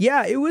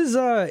yeah, it was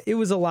a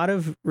lot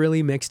of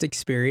really mixed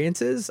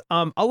experiences.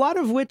 A lot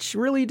of which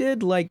really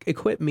did like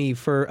equip me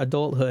for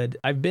adulthood.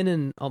 I've been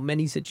in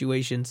many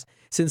situations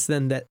since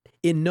then that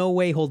in no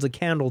way holds a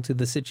candle to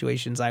the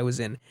situations I was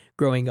in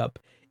growing up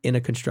in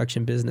a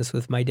construction business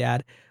with my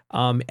dad.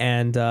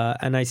 And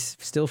I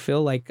still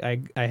feel like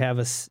I have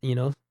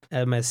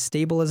I'm as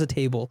stable as a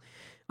table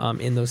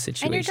in those And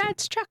situations. your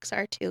dad's trucks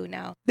are too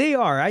now. They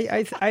are.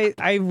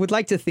 I would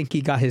like to think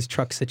he got his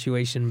truck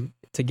situation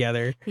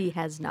together. He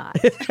has not.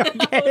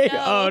 Okay.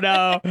 Oh,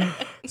 no. Oh no.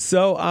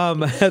 So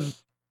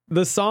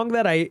the song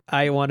that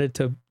I wanted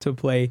to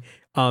play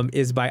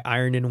is by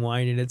Iron and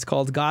Wine, and it's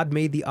called God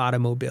Made the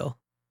Automobile.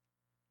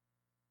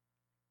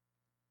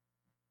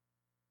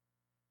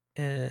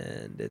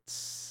 And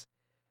it's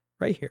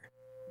right here.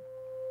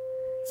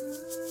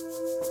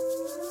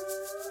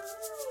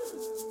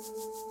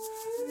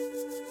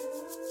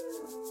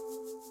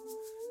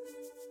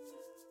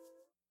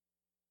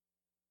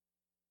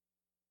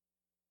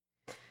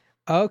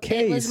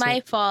 Okay. It was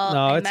my fault.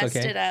 No, I it's messed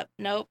okay. it up.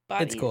 Nope.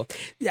 Bobby, It's cool.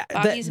 Yeah,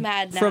 Bobby's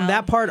mad now. From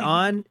that part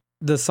on,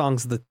 the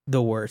song's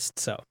the worst.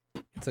 So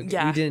it's okay.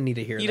 Yeah. We didn't need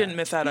to hear You that. didn't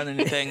miss out on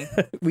anything.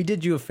 We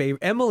did you a favor.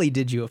 Emily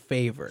did you a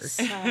favor.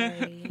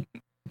 Sorry.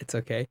 It's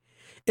okay.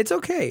 It's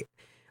okay.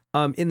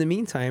 In the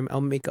meantime,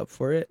 I'll make up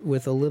for it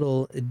with a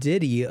little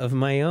ditty of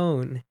my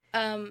own.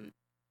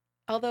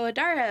 Although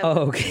Adara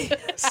Oh, okay.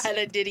 had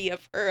a ditty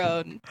of her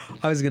own.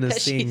 I was gonna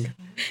Because she's- sing.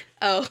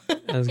 Oh.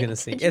 I was gonna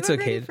sing. Did you It's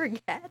already okay.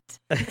 forget?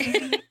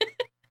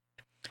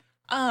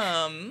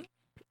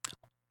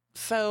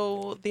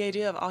 So the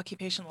idea of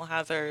occupational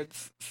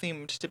hazards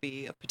seemed to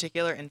be of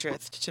particular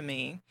interest to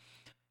me,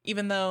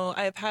 even though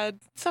I've had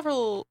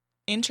several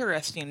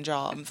interesting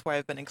jobs where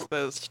I've been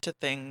exposed to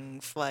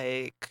things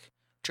like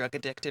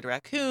drug-addicted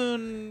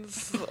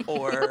raccoons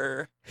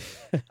or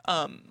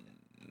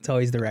It's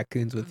always the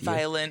raccoons with you.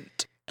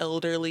 violent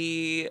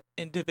elderly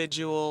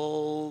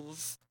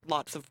individuals,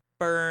 lots of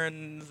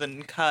burns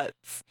and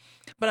cuts,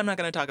 but I'm not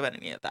going to talk about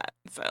any of that.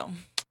 So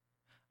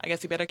I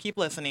guess you better keep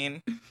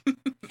listening.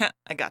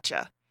 I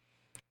gotcha.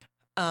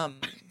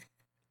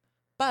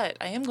 But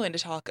I am going to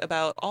talk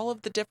about all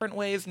of the different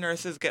ways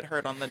nurses get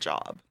hurt on the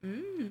job.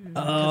 Mm.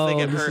 Because they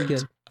get this is hurt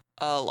good.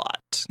 a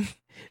lot.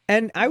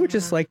 And I would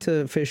just like to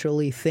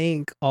officially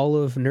thank all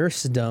of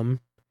nursedom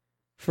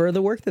for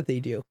the work that they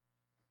do.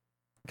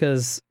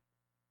 Because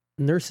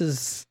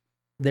nurses,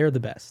 they're the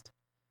best.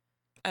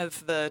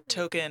 As the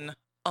token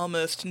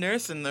almost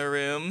nurse in the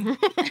room,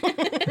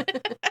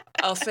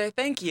 I'll say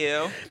thank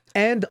you.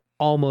 And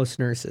almost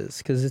nurses,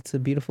 because it's a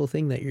beautiful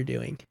thing that you're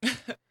doing.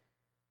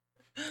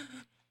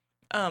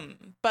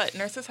 But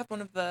nurses have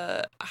one of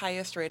the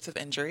highest rates of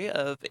injury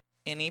of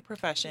any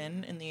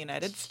profession in the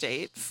United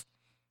States.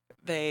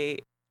 They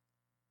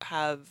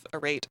have a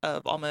rate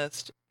of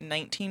almost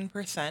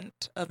 19%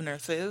 of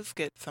nurses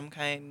get some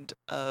kind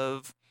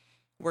of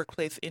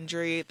workplace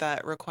injury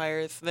that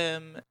requires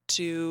them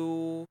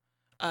to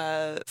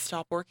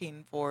stop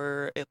working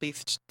for at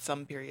least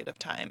some period of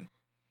time.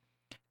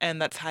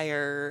 And that's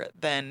higher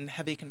than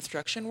heavy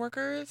construction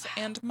workers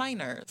and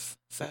miners.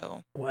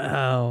 So,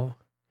 Wow.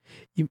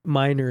 You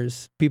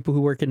miners, people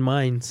who work in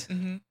mines.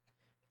 mhm.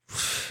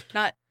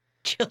 Not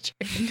children.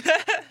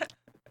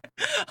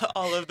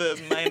 All of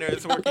those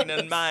miners working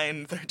in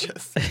mines are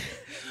just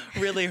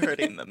really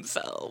hurting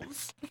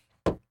themselves.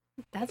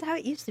 That's how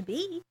it used to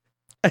be.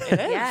 It is.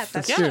 Yeah,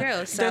 that's true.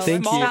 true. So Their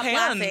Thank small you. stop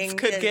hands laughing,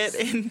 could 'cause get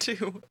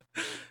into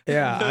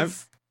Yeah,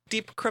 those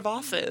deep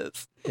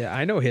crevasses.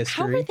 I know How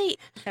history. were they?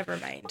 Never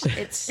mind.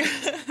 It's.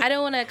 I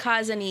don't want to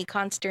cause any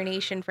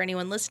consternation for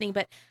anyone listening,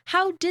 but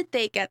how did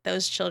they get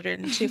those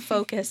children to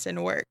focus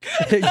and work?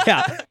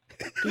 Yeah.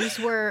 These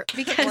were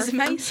Because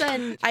my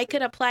son, I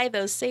could apply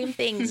those same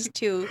things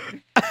to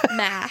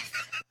math.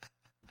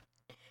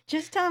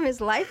 just tell him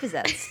his life is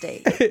at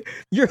stake.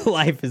 Your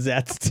life is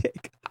at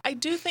stake. I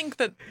do think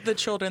that the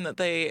children that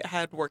they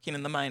had working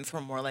in the mines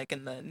were more like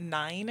in the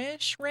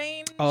 9-ish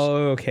range.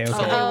 Oh, okay. Oh,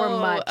 Okay. they were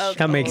much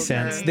That makes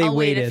older. sense. They I'll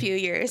wait waited. a few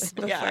years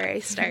before Yeah. I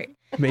start.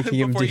 Making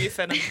him Before do. you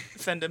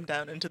send them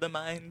down into the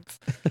mines.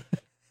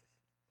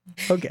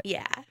 Okay.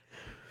 Yeah.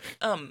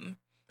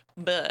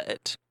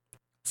 But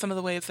some of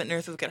the ways that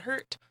nurses get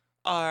hurt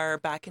are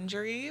back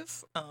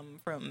injuries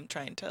from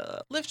trying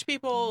to lift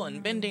people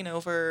and bending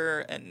over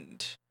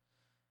and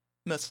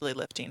mostly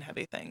lifting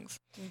heavy things.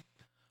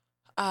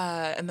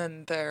 And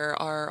then there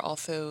are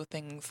also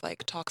things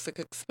like toxic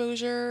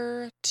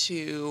exposure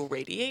to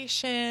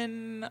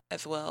radiation,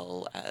 as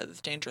well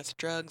as dangerous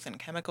drugs and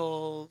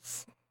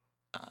chemicals.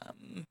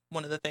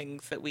 One of the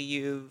things that we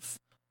use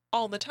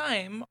all the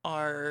time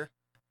are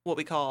what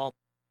we call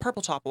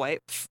purple top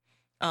wipes.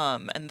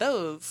 And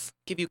those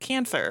give you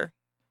cancer,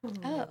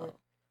 Oh.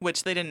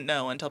 which they didn't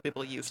know until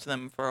people used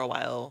them for a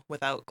while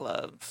without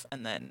gloves.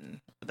 And then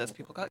those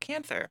people got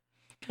cancer.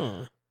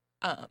 Huh.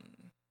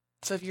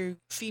 So if you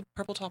see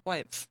purple top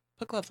wipes,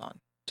 put gloves on,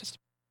 just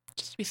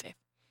to be safe.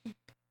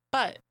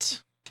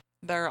 But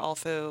there are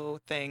also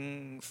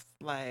things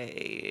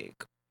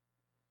like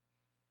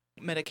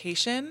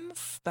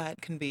medications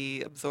that can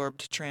be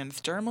absorbed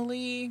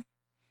transdermally,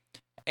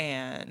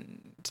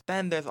 and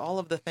then there's all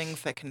of the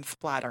things that can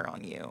splatter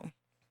on you,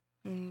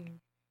 Mm.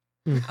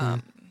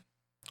 Mhm.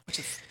 which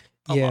is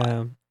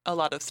Yeah. a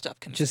lot of stuff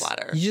can Just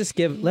splatter. you just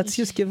give. Let's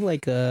just give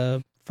like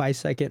a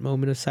 5-second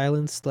moment of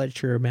silence.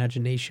 Let your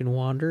imagination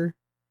wander.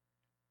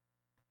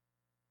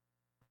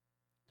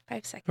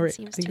 5 seconds All right,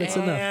 seems I think to that's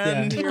be. enough.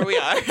 Yeah. And here we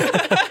are.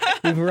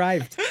 We've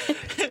arrived.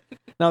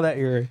 Now that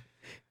you're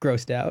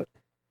grossed out.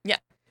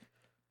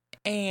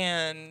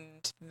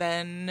 And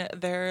then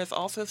there's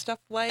also stuff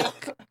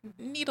like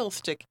needle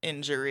stick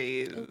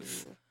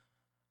injuries.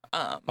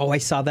 Oh, I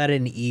saw that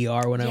in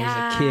ER when I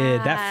was a kid.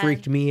 That Yeah.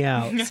 freaked me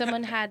out.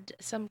 Someone had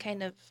some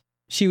kind of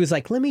She was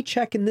like, "Let me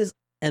check in this,"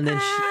 and then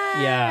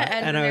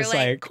and I they're was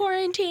like,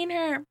 quarantine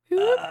her.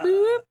 Boop,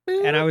 boop,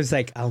 boop. and I was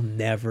like, I'll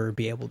never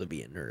be able to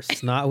be a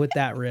nurse, not with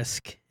that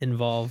risk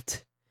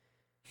involved.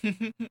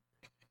 Thank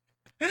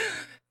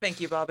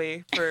you,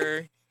 Bobby,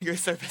 for your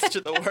service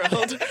to the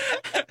world.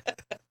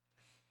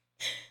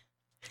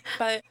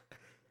 But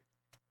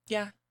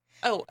yeah.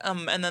 Oh,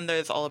 and then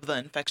there's all of the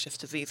infectious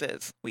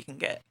diseases we can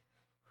get.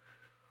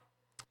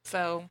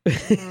 So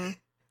Mhm.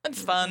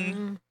 it's fun.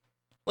 Mhm.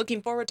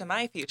 Looking forward to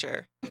my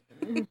future.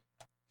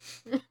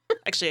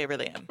 Actually, I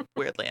really am,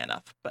 weirdly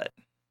enough, but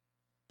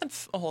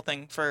that's a whole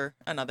thing for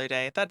another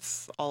day.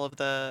 That's all of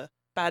the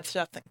bad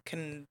stuff that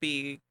can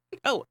be.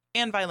 Oh,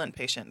 and violent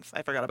patients.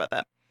 I forgot about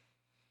that.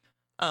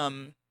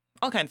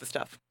 All kinds of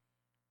stuff.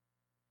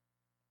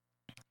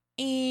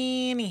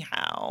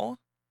 Anyhow,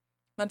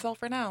 that's all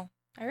for now.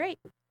 All right.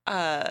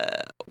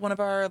 One of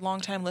our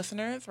longtime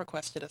listeners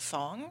requested a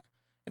song.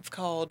 It's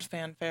called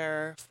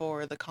Fanfare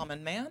for the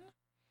Common Man,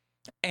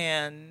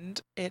 and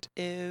it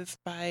is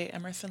by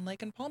Emerson,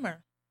 Lake and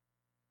Palmer.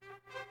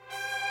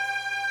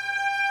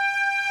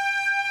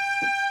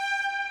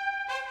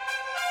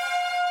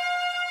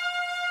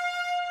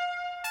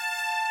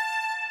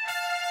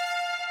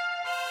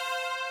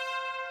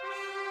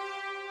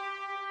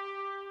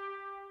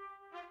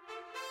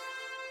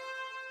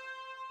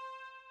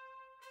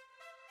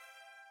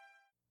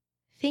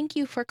 thank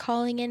you for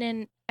calling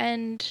in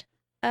and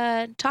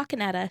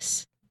talking at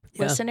us,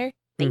 Yeah. listener.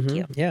 Thank Mhm.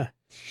 you. Yeah.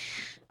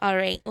 All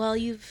right. Well,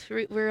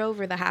 we're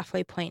over the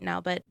halfway point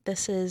now, but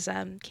this is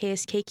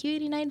KSKQ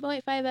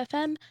 89.5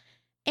 FM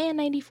and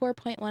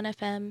 94.1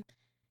 FM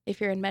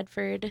if you're in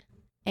Medford,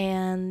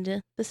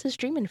 and this is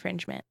Dream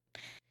Infringement.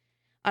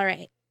 All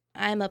right.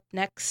 I'm up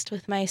next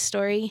with my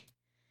story.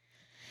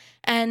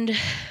 And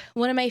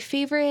one of my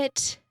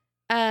favorite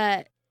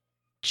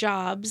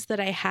jobs that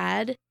I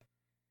had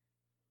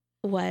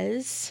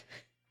was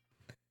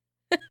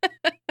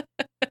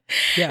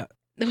Yeah.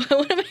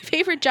 one of my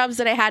favorite jobs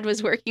that I had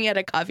was working at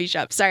a coffee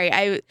shop. Sorry,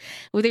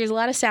 there's a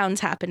lot of sounds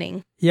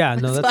happening. Yeah,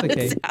 no, There's a that's lot of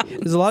okay. sounds.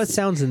 There's a lot of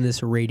sounds in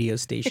this radio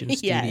station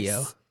studio.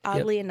 Yes,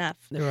 oddly enough.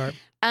 There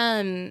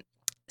are.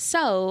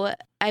 So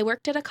I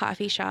worked at a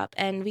coffee shop,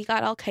 and we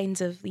got all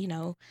kinds of,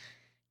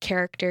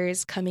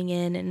 characters coming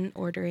in and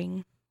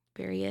ordering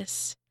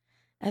various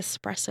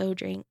espresso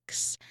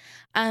drinks.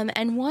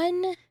 And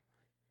one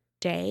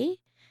day,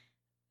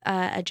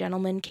 a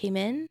gentleman came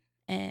in,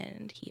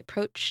 and he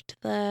approached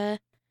the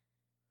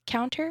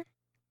counter,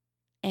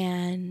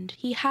 and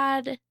he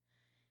had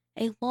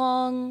a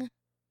long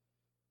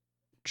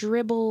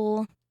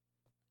dribble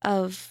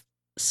of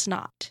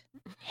snot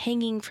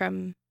hanging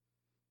from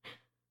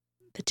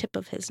the tip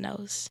of his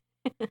nose.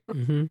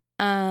 Hmm.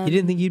 You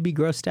didn't think you'd be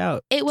grossed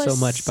out it was so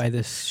much by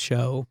this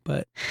show,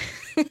 but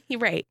You're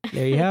right,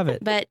 there you have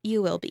it. but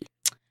you will be.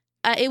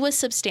 It was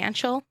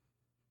substantial.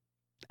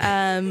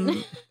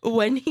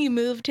 When he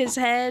moved his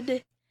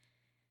head,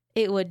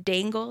 it would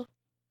dangle.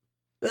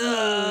 Do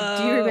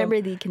you remember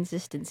the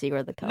consistency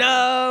or the color?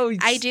 No.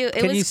 I do.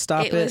 Can you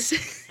stop it?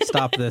 was-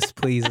 Stop this,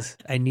 please.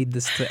 I need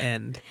this to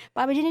end.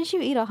 Bobby, didn't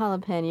you eat a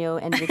jalapeno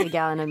and drink a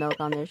gallon of milk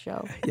on their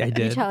show? Yeah, I You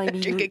did. telling me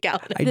Drink a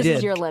gallon. I this did.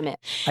 is your limit?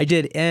 I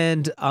did.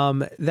 And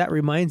that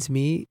reminds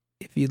me,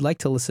 if you'd like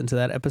to listen to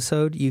that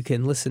episode, you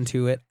can listen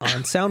to it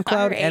on SoundCloud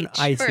All right, and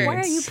sure. iTunes. Why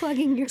are you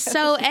plugging your?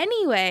 So episode?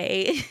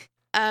 anyway,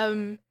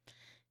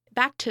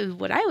 back to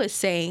what I was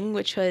saying,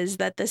 which was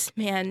that this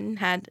man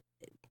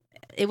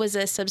it was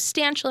a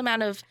substantial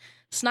amount of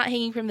snot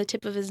hanging from the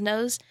tip of his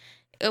nose.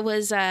 It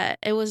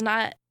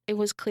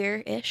was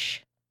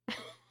clear-ish.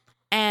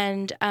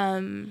 And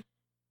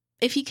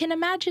if you can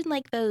imagine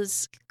like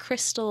those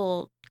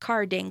crystal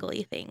car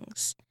dangly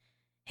things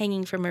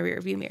hanging from a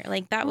rearview mirror,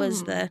 like that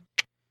was that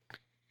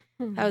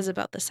was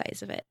about the size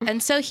of it.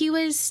 And so he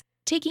was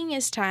taking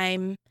his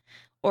time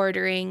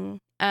ordering,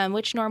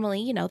 which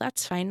normally,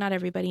 that's fine. Not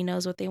everybody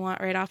knows what they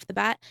want right off the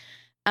bat.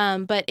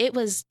 But it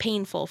was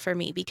painful for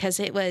me because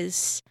it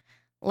was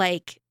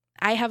like,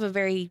 I have a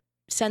very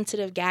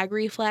sensitive gag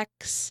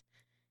reflex.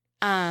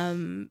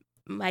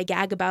 I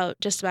gag about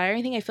just about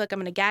everything. I feel like I'm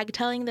going to gag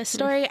telling this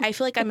story. I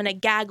feel like I'm going to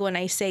gag when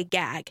I say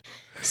gag.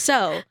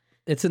 So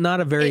It's not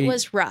a very. it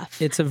was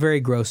rough. It's a very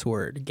gross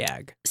word,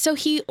 gag. So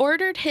he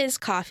ordered his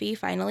coffee,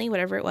 finally,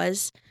 whatever it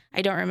was.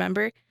 I don't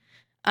remember.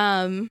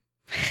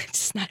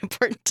 It's not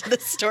important to the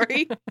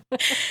story.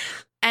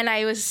 And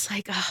I was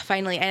like, oh,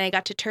 finally. And I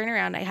got to turn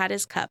around. I had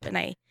his cup and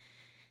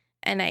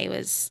I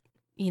was,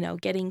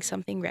 getting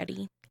something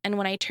ready. And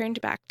when I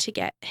turned back to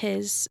get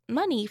his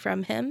money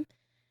from him,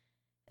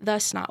 the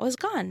snot was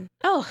gone.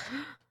 Oh,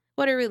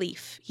 what a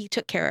relief. He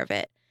took care of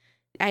it.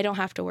 I don't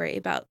have to worry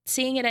about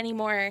seeing it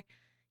anymore.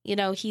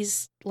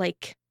 He's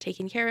like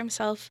taking care of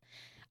himself.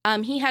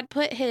 He had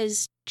put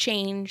his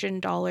change in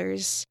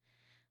dollars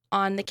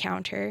on the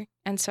counter.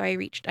 And so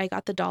I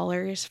got the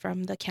dollars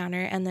from the counter,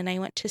 and then I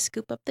went to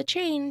scoop up the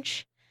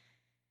change.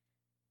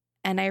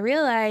 And I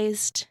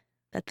realized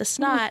that the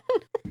snot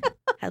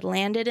had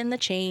landed in the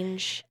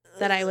change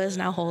that I was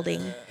now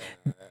holding.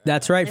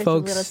 That's right, There's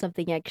folks. a little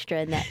something extra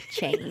in that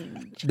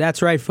change.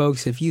 That's right,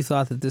 folks. If you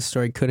thought that this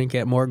story couldn't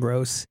get more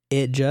gross,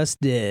 it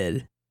just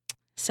did.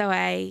 So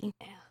I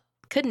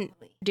couldn't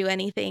do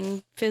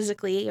anything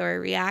physically or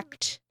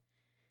react.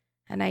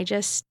 And I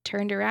just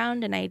turned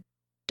around and I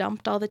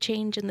dumped all the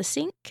change in the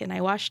sink and I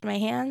washed my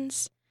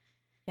hands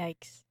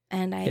Yikes!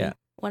 and I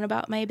went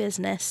about my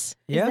business.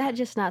 Yeah. Is that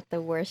just not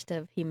the worst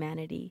of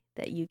humanity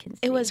that you can see?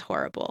 It was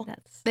horrible.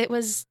 That's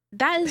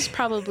That is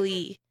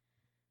probably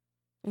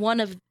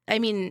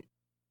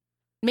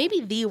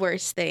maybe the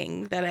worst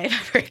thing that I've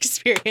ever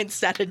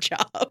experienced at a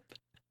job.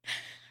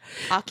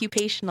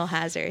 Occupational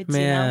hazards,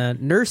 Man,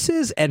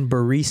 nurses and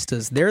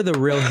baristas, they're the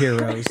real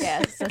heroes.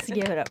 yes. Let's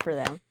give it up for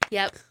them.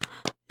 Yep.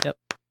 Yep.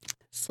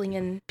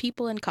 Slinging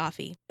people and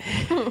coffee.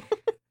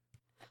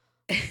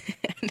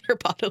 And their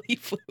bodily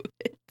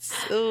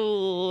fluids.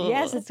 Ooh.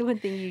 Yes, it's one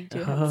thing you do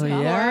have. Oh, to stop.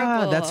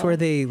 yeah. That's horrible. where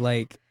they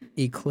like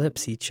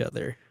eclipse each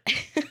other.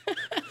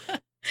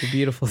 It's a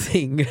beautiful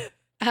thing.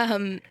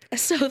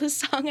 So the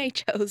song I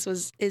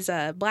chose is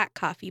Black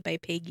Coffee by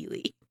Peggy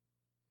Lee.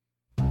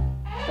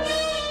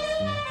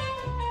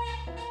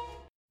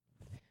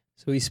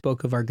 So we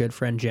spoke of our good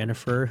friend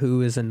Jennifer,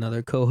 who is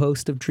another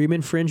co-host of Dream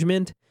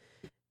Infringement,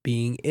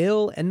 being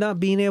ill and not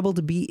being able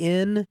to be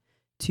in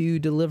to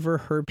deliver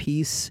her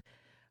piece.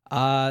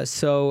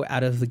 So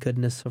out of the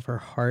goodness of her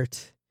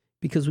heart,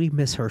 because we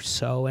miss her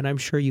so. And I'm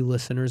sure you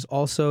listeners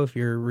also, if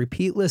you're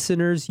repeat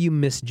listeners, you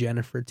miss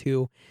Jennifer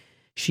too.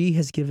 She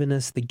has given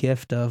us the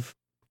gift of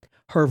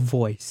her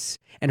voice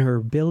and her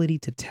ability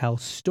to tell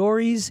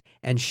stories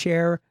and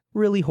share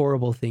really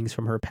horrible things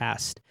from her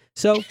past.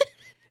 So,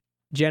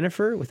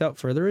 Jennifer, without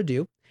further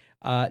ado,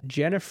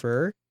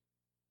 Jennifer.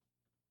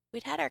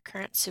 We'd had our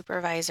current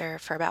supervisor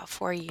for about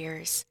 4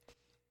 years,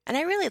 and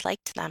I really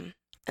liked them.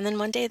 And then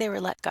one day they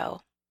were let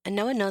go, and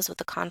no one knows what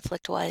the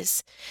conflict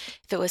was,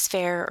 if it was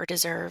fair or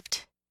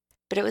deserved,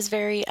 but it was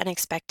very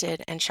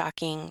unexpected and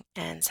shocking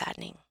and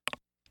saddening.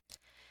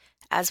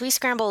 As we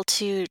scrambled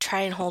to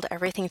try and hold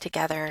everything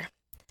together,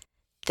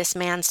 this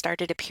man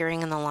started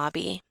appearing in the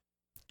lobby,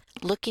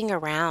 looking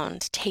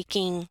around,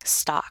 taking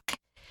stock.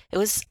 It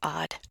was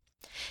odd.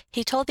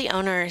 He told the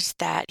owners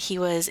that he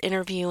was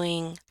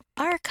interviewing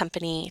our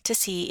company to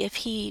see if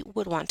he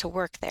would want to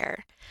work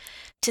there,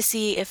 to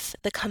see if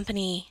the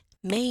company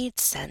made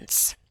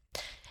sense.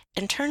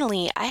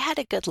 Internally, I had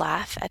a good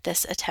laugh at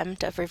this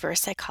attempt of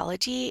reverse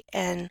psychology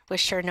and was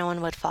sure no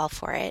one would fall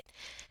for it,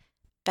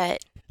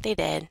 but they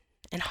did,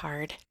 and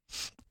hard.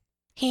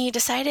 He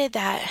decided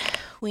that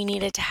we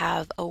needed to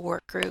have a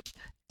work group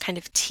kind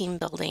of team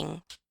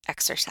building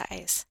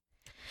exercise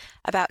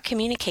about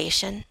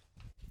communication.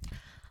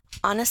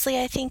 Honestly,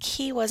 I think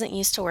he wasn't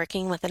used to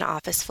working with an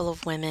office full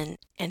of women,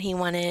 and he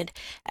wanted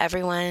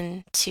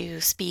everyone to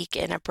speak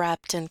in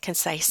abrupt and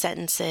concise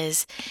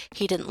sentences.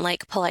 He didn't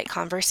like polite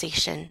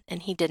conversation,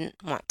 and he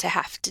didn't want to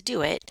have to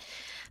do it.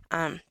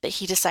 But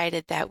he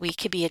decided that we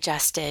could be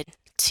adjusted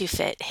to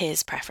fit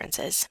his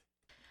preferences.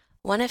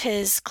 One of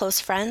his close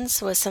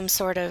friends was some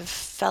sort of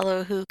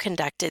fellow who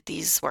conducted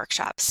these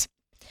workshops,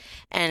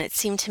 and it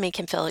seemed to make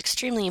him feel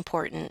extremely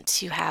important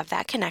to have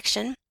that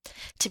connection,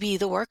 to be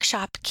the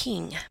workshop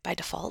king by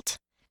default.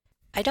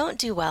 I don't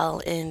do well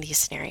in these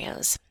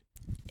scenarios.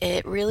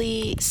 It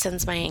really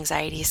sends my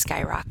anxiety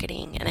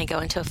skyrocketing, and I go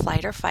into a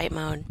flight or fight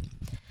mode.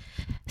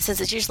 Since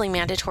it's usually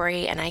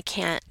mandatory and I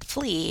can't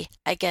flee,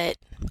 I get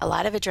a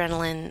lot of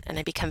adrenaline and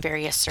I become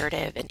very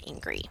assertive and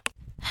angry.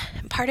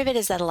 Part of it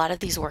is that a lot of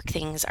these work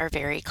things are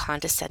very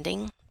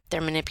condescending.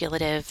 They're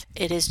manipulative.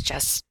 It is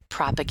just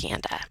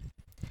propaganda.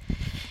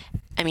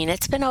 I mean,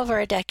 it's been over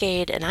a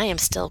decade and I am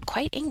still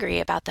quite angry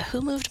about the Who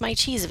Moved My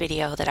Cheese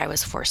video that I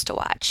was forced to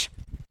watch.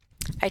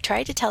 I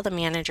tried to tell the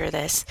manager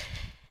this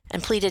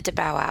and pleaded to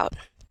bow out,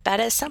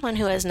 but as someone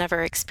who has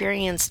never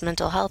experienced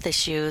mental health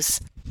issues,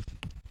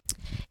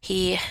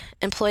 he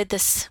employed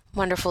this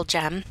wonderful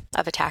gem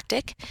of a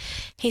tactic.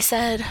 He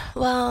said,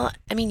 well,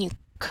 I mean, you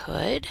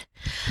could,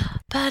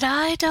 but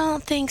I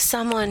don't think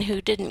someone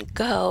who didn't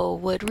go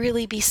would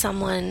really be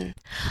someone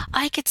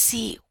I could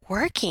see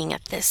working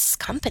at this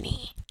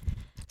company.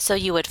 So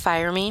you would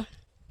fire me?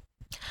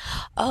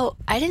 Oh,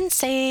 I didn't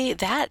say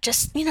that.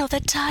 Just,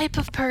 the type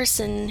of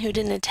person who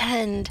didn't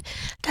attend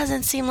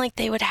doesn't seem like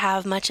they would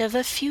have much of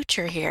a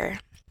future here.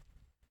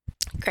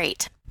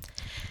 Great.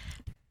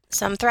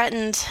 So I'm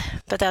threatened,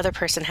 but the other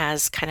person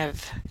has kind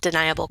of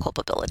deniable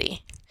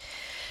culpability.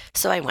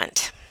 So I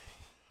went.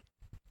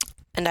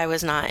 And I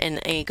was not in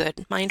a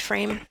good mind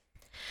frame.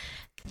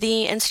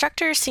 The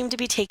instructor seemed to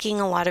be taking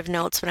a lot of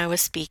notes when I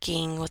was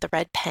speaking with a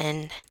red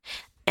pen.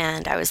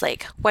 And I was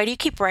like, why do you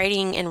keep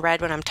writing in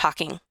red when I'm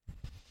talking?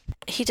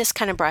 He just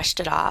kind of brushed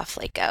it off,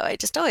 like, oh, I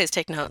just always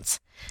take notes.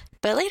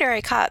 But later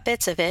I caught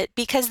bits of it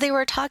because they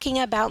were talking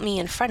about me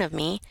in front of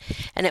me.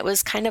 And it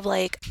was kind of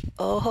like,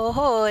 oh, ho,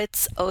 ho,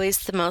 it's always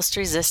the most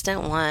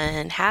resistant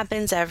one.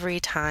 Happens every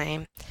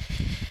time.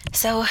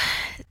 So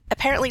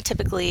apparently,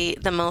 typically,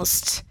 the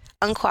most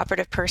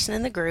uncooperative person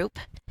in the group,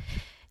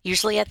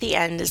 usually at the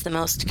end, is the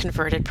most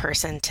converted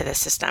person to the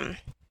system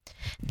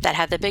that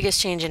had the biggest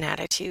change in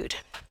attitude.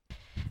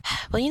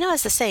 Well,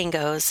 as the saying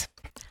goes,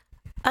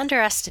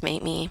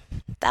 underestimate me.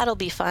 That'll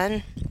be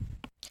fun.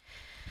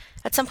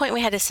 At some point,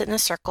 we had to sit in a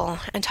circle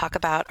and talk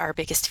about our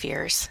biggest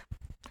fears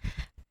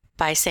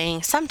by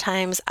saying,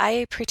 sometimes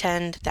I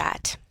pretend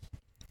that.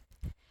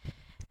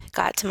 It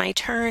got to my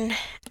turn,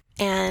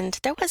 and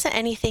there wasn't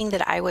anything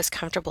that I was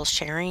comfortable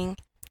sharing.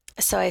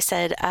 So I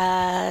said,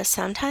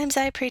 sometimes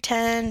I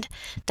pretend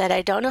that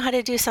I don't know how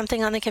to do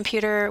something on the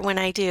computer when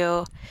I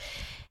do.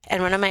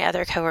 And one of my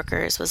other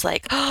coworkers was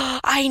like, oh,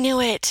 I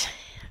knew it.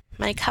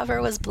 My cover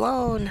was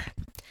blown.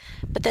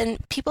 But then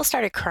people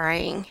started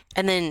crying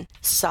and then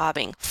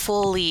sobbing,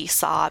 fully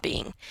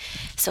sobbing.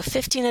 So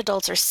 15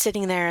 adults are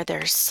sitting there,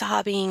 they're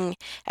sobbing.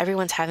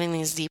 Everyone's having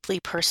these deeply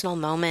personal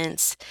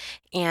moments.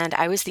 And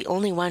I was the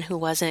only one who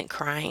wasn't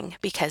crying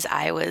because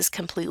I was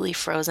completely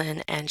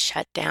frozen and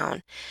shut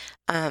down.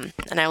 And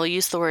I will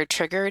use the word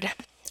triggered.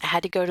 I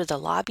had to go to the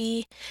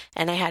lobby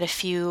and I had a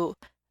few,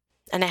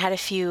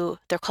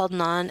 they're called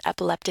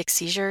non-epileptic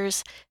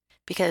seizures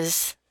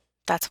because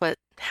that's what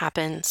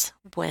happens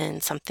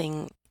when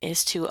something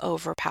is too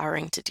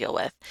overpowering to deal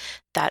with.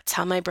 That's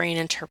how my brain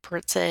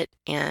interprets it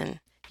and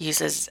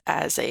uses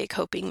as a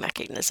coping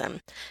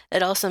mechanism.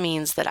 It also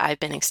means that I've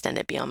been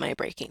extended beyond my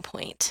breaking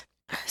point.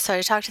 So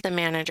I talked to the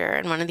manager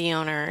and one of the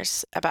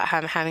owners about how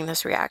I'm having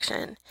this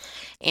reaction.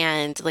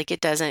 And like,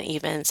 it doesn't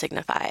even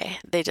signify.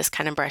 They just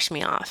kind of brushed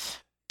me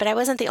off. But I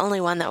wasn't the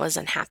only one that was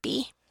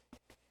unhappy.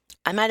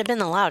 I might have been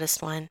the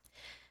loudest one,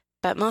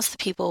 but most of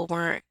the people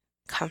weren't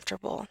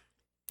comfortable.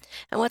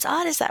 And what's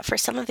odd is that for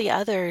some of the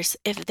others,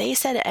 if they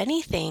said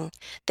anything,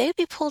 they'd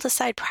be pulled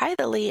aside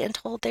privately and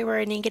told they were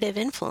a negative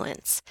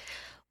influence.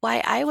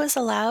 Why I was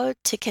allowed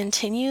to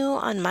continue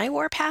on my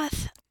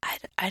warpath,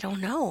 I don't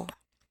know.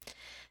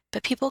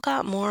 But people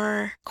got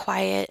more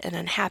quiet and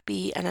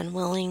unhappy and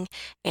unwilling,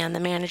 and the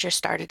manager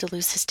started to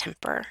lose his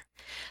temper.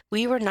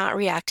 We were not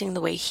reacting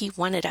the way he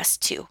wanted us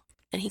to,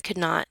 and he could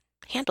not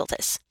handle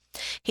this.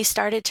 He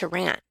started to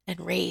rant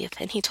and rave,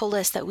 and he told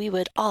us that we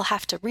would all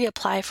have to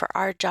reapply for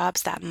our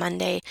jobs that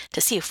Monday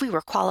to see if we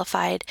were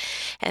qualified,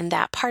 and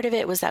that part of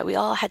it was that we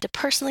all had to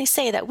personally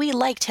say that we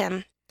liked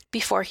him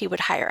before he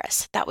would hire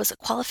us. That was a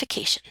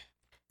qualification.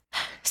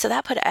 So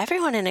that put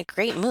everyone in a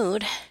great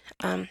mood.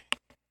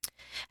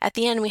 At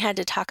the end, we had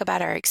to talk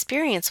about our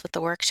experience with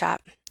the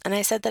workshop, and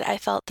I said that I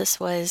felt this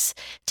was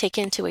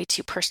taken to a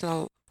too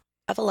personal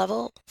of a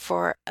level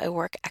for a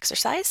work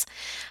exercise.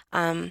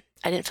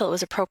 I didn't feel it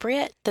was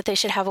appropriate, that they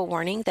should have a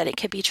warning that it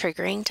could be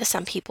triggering to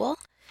some people,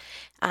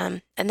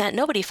 and that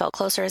nobody felt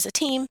closer as a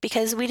team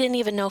because we didn't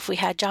even know if we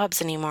had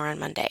jobs anymore on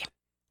Monday.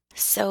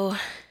 So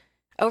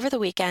over the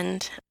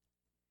weekend,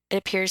 it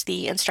appears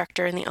the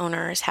instructor and the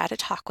owners had a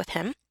talk with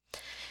him,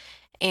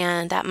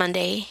 and that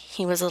Monday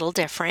he was a little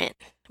different.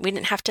 We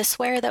didn't have to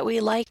swear that we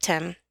liked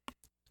him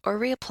or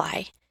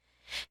reapply.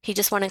 He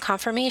just wanted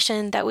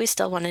confirmation that we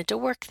still wanted to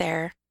work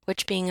there,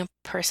 which, being a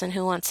person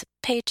who wants a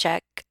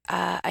paycheck,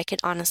 I could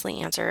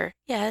honestly answer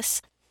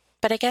yes.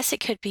 But I guess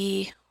it could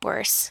be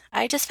worse.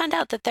 I just found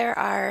out that there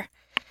are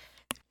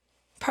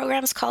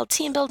programs called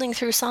Team Building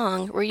Through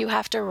Song, where you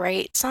have to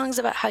write songs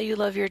about how you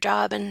love your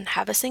job and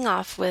have a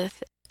sing-off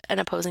with an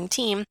opposing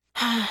team.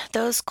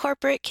 Those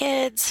corporate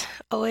kids,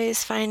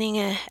 always finding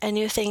a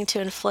new thing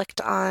to inflict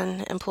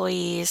on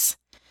employees.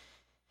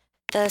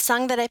 The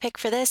song that I picked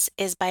for this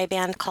is by a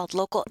band called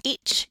Local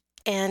H,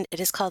 and it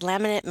is called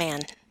Laminate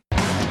Man.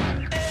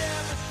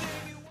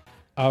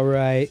 All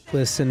right,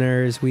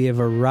 listeners, we have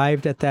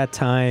arrived at that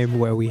time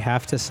where we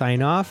have to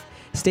sign off.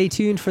 Stay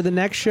tuned for the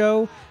next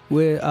show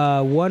with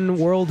One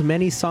World,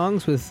 Many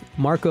Songs with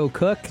Marco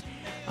Cook.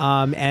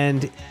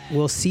 And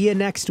we'll see you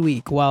next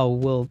week.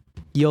 Well,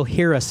 you'll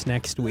hear us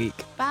next week.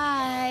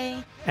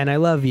 Bye. And I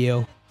love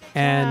you.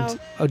 And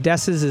Ciao.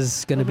 Odessa's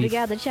is going to be...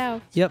 Obrigada,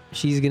 ciao. Yep,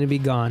 she's going to be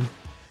gone.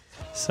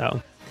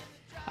 So,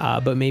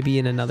 but maybe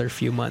in another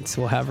few months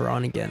we'll have her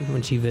on again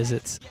when she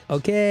visits.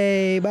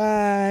 Okay,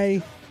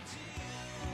 bye.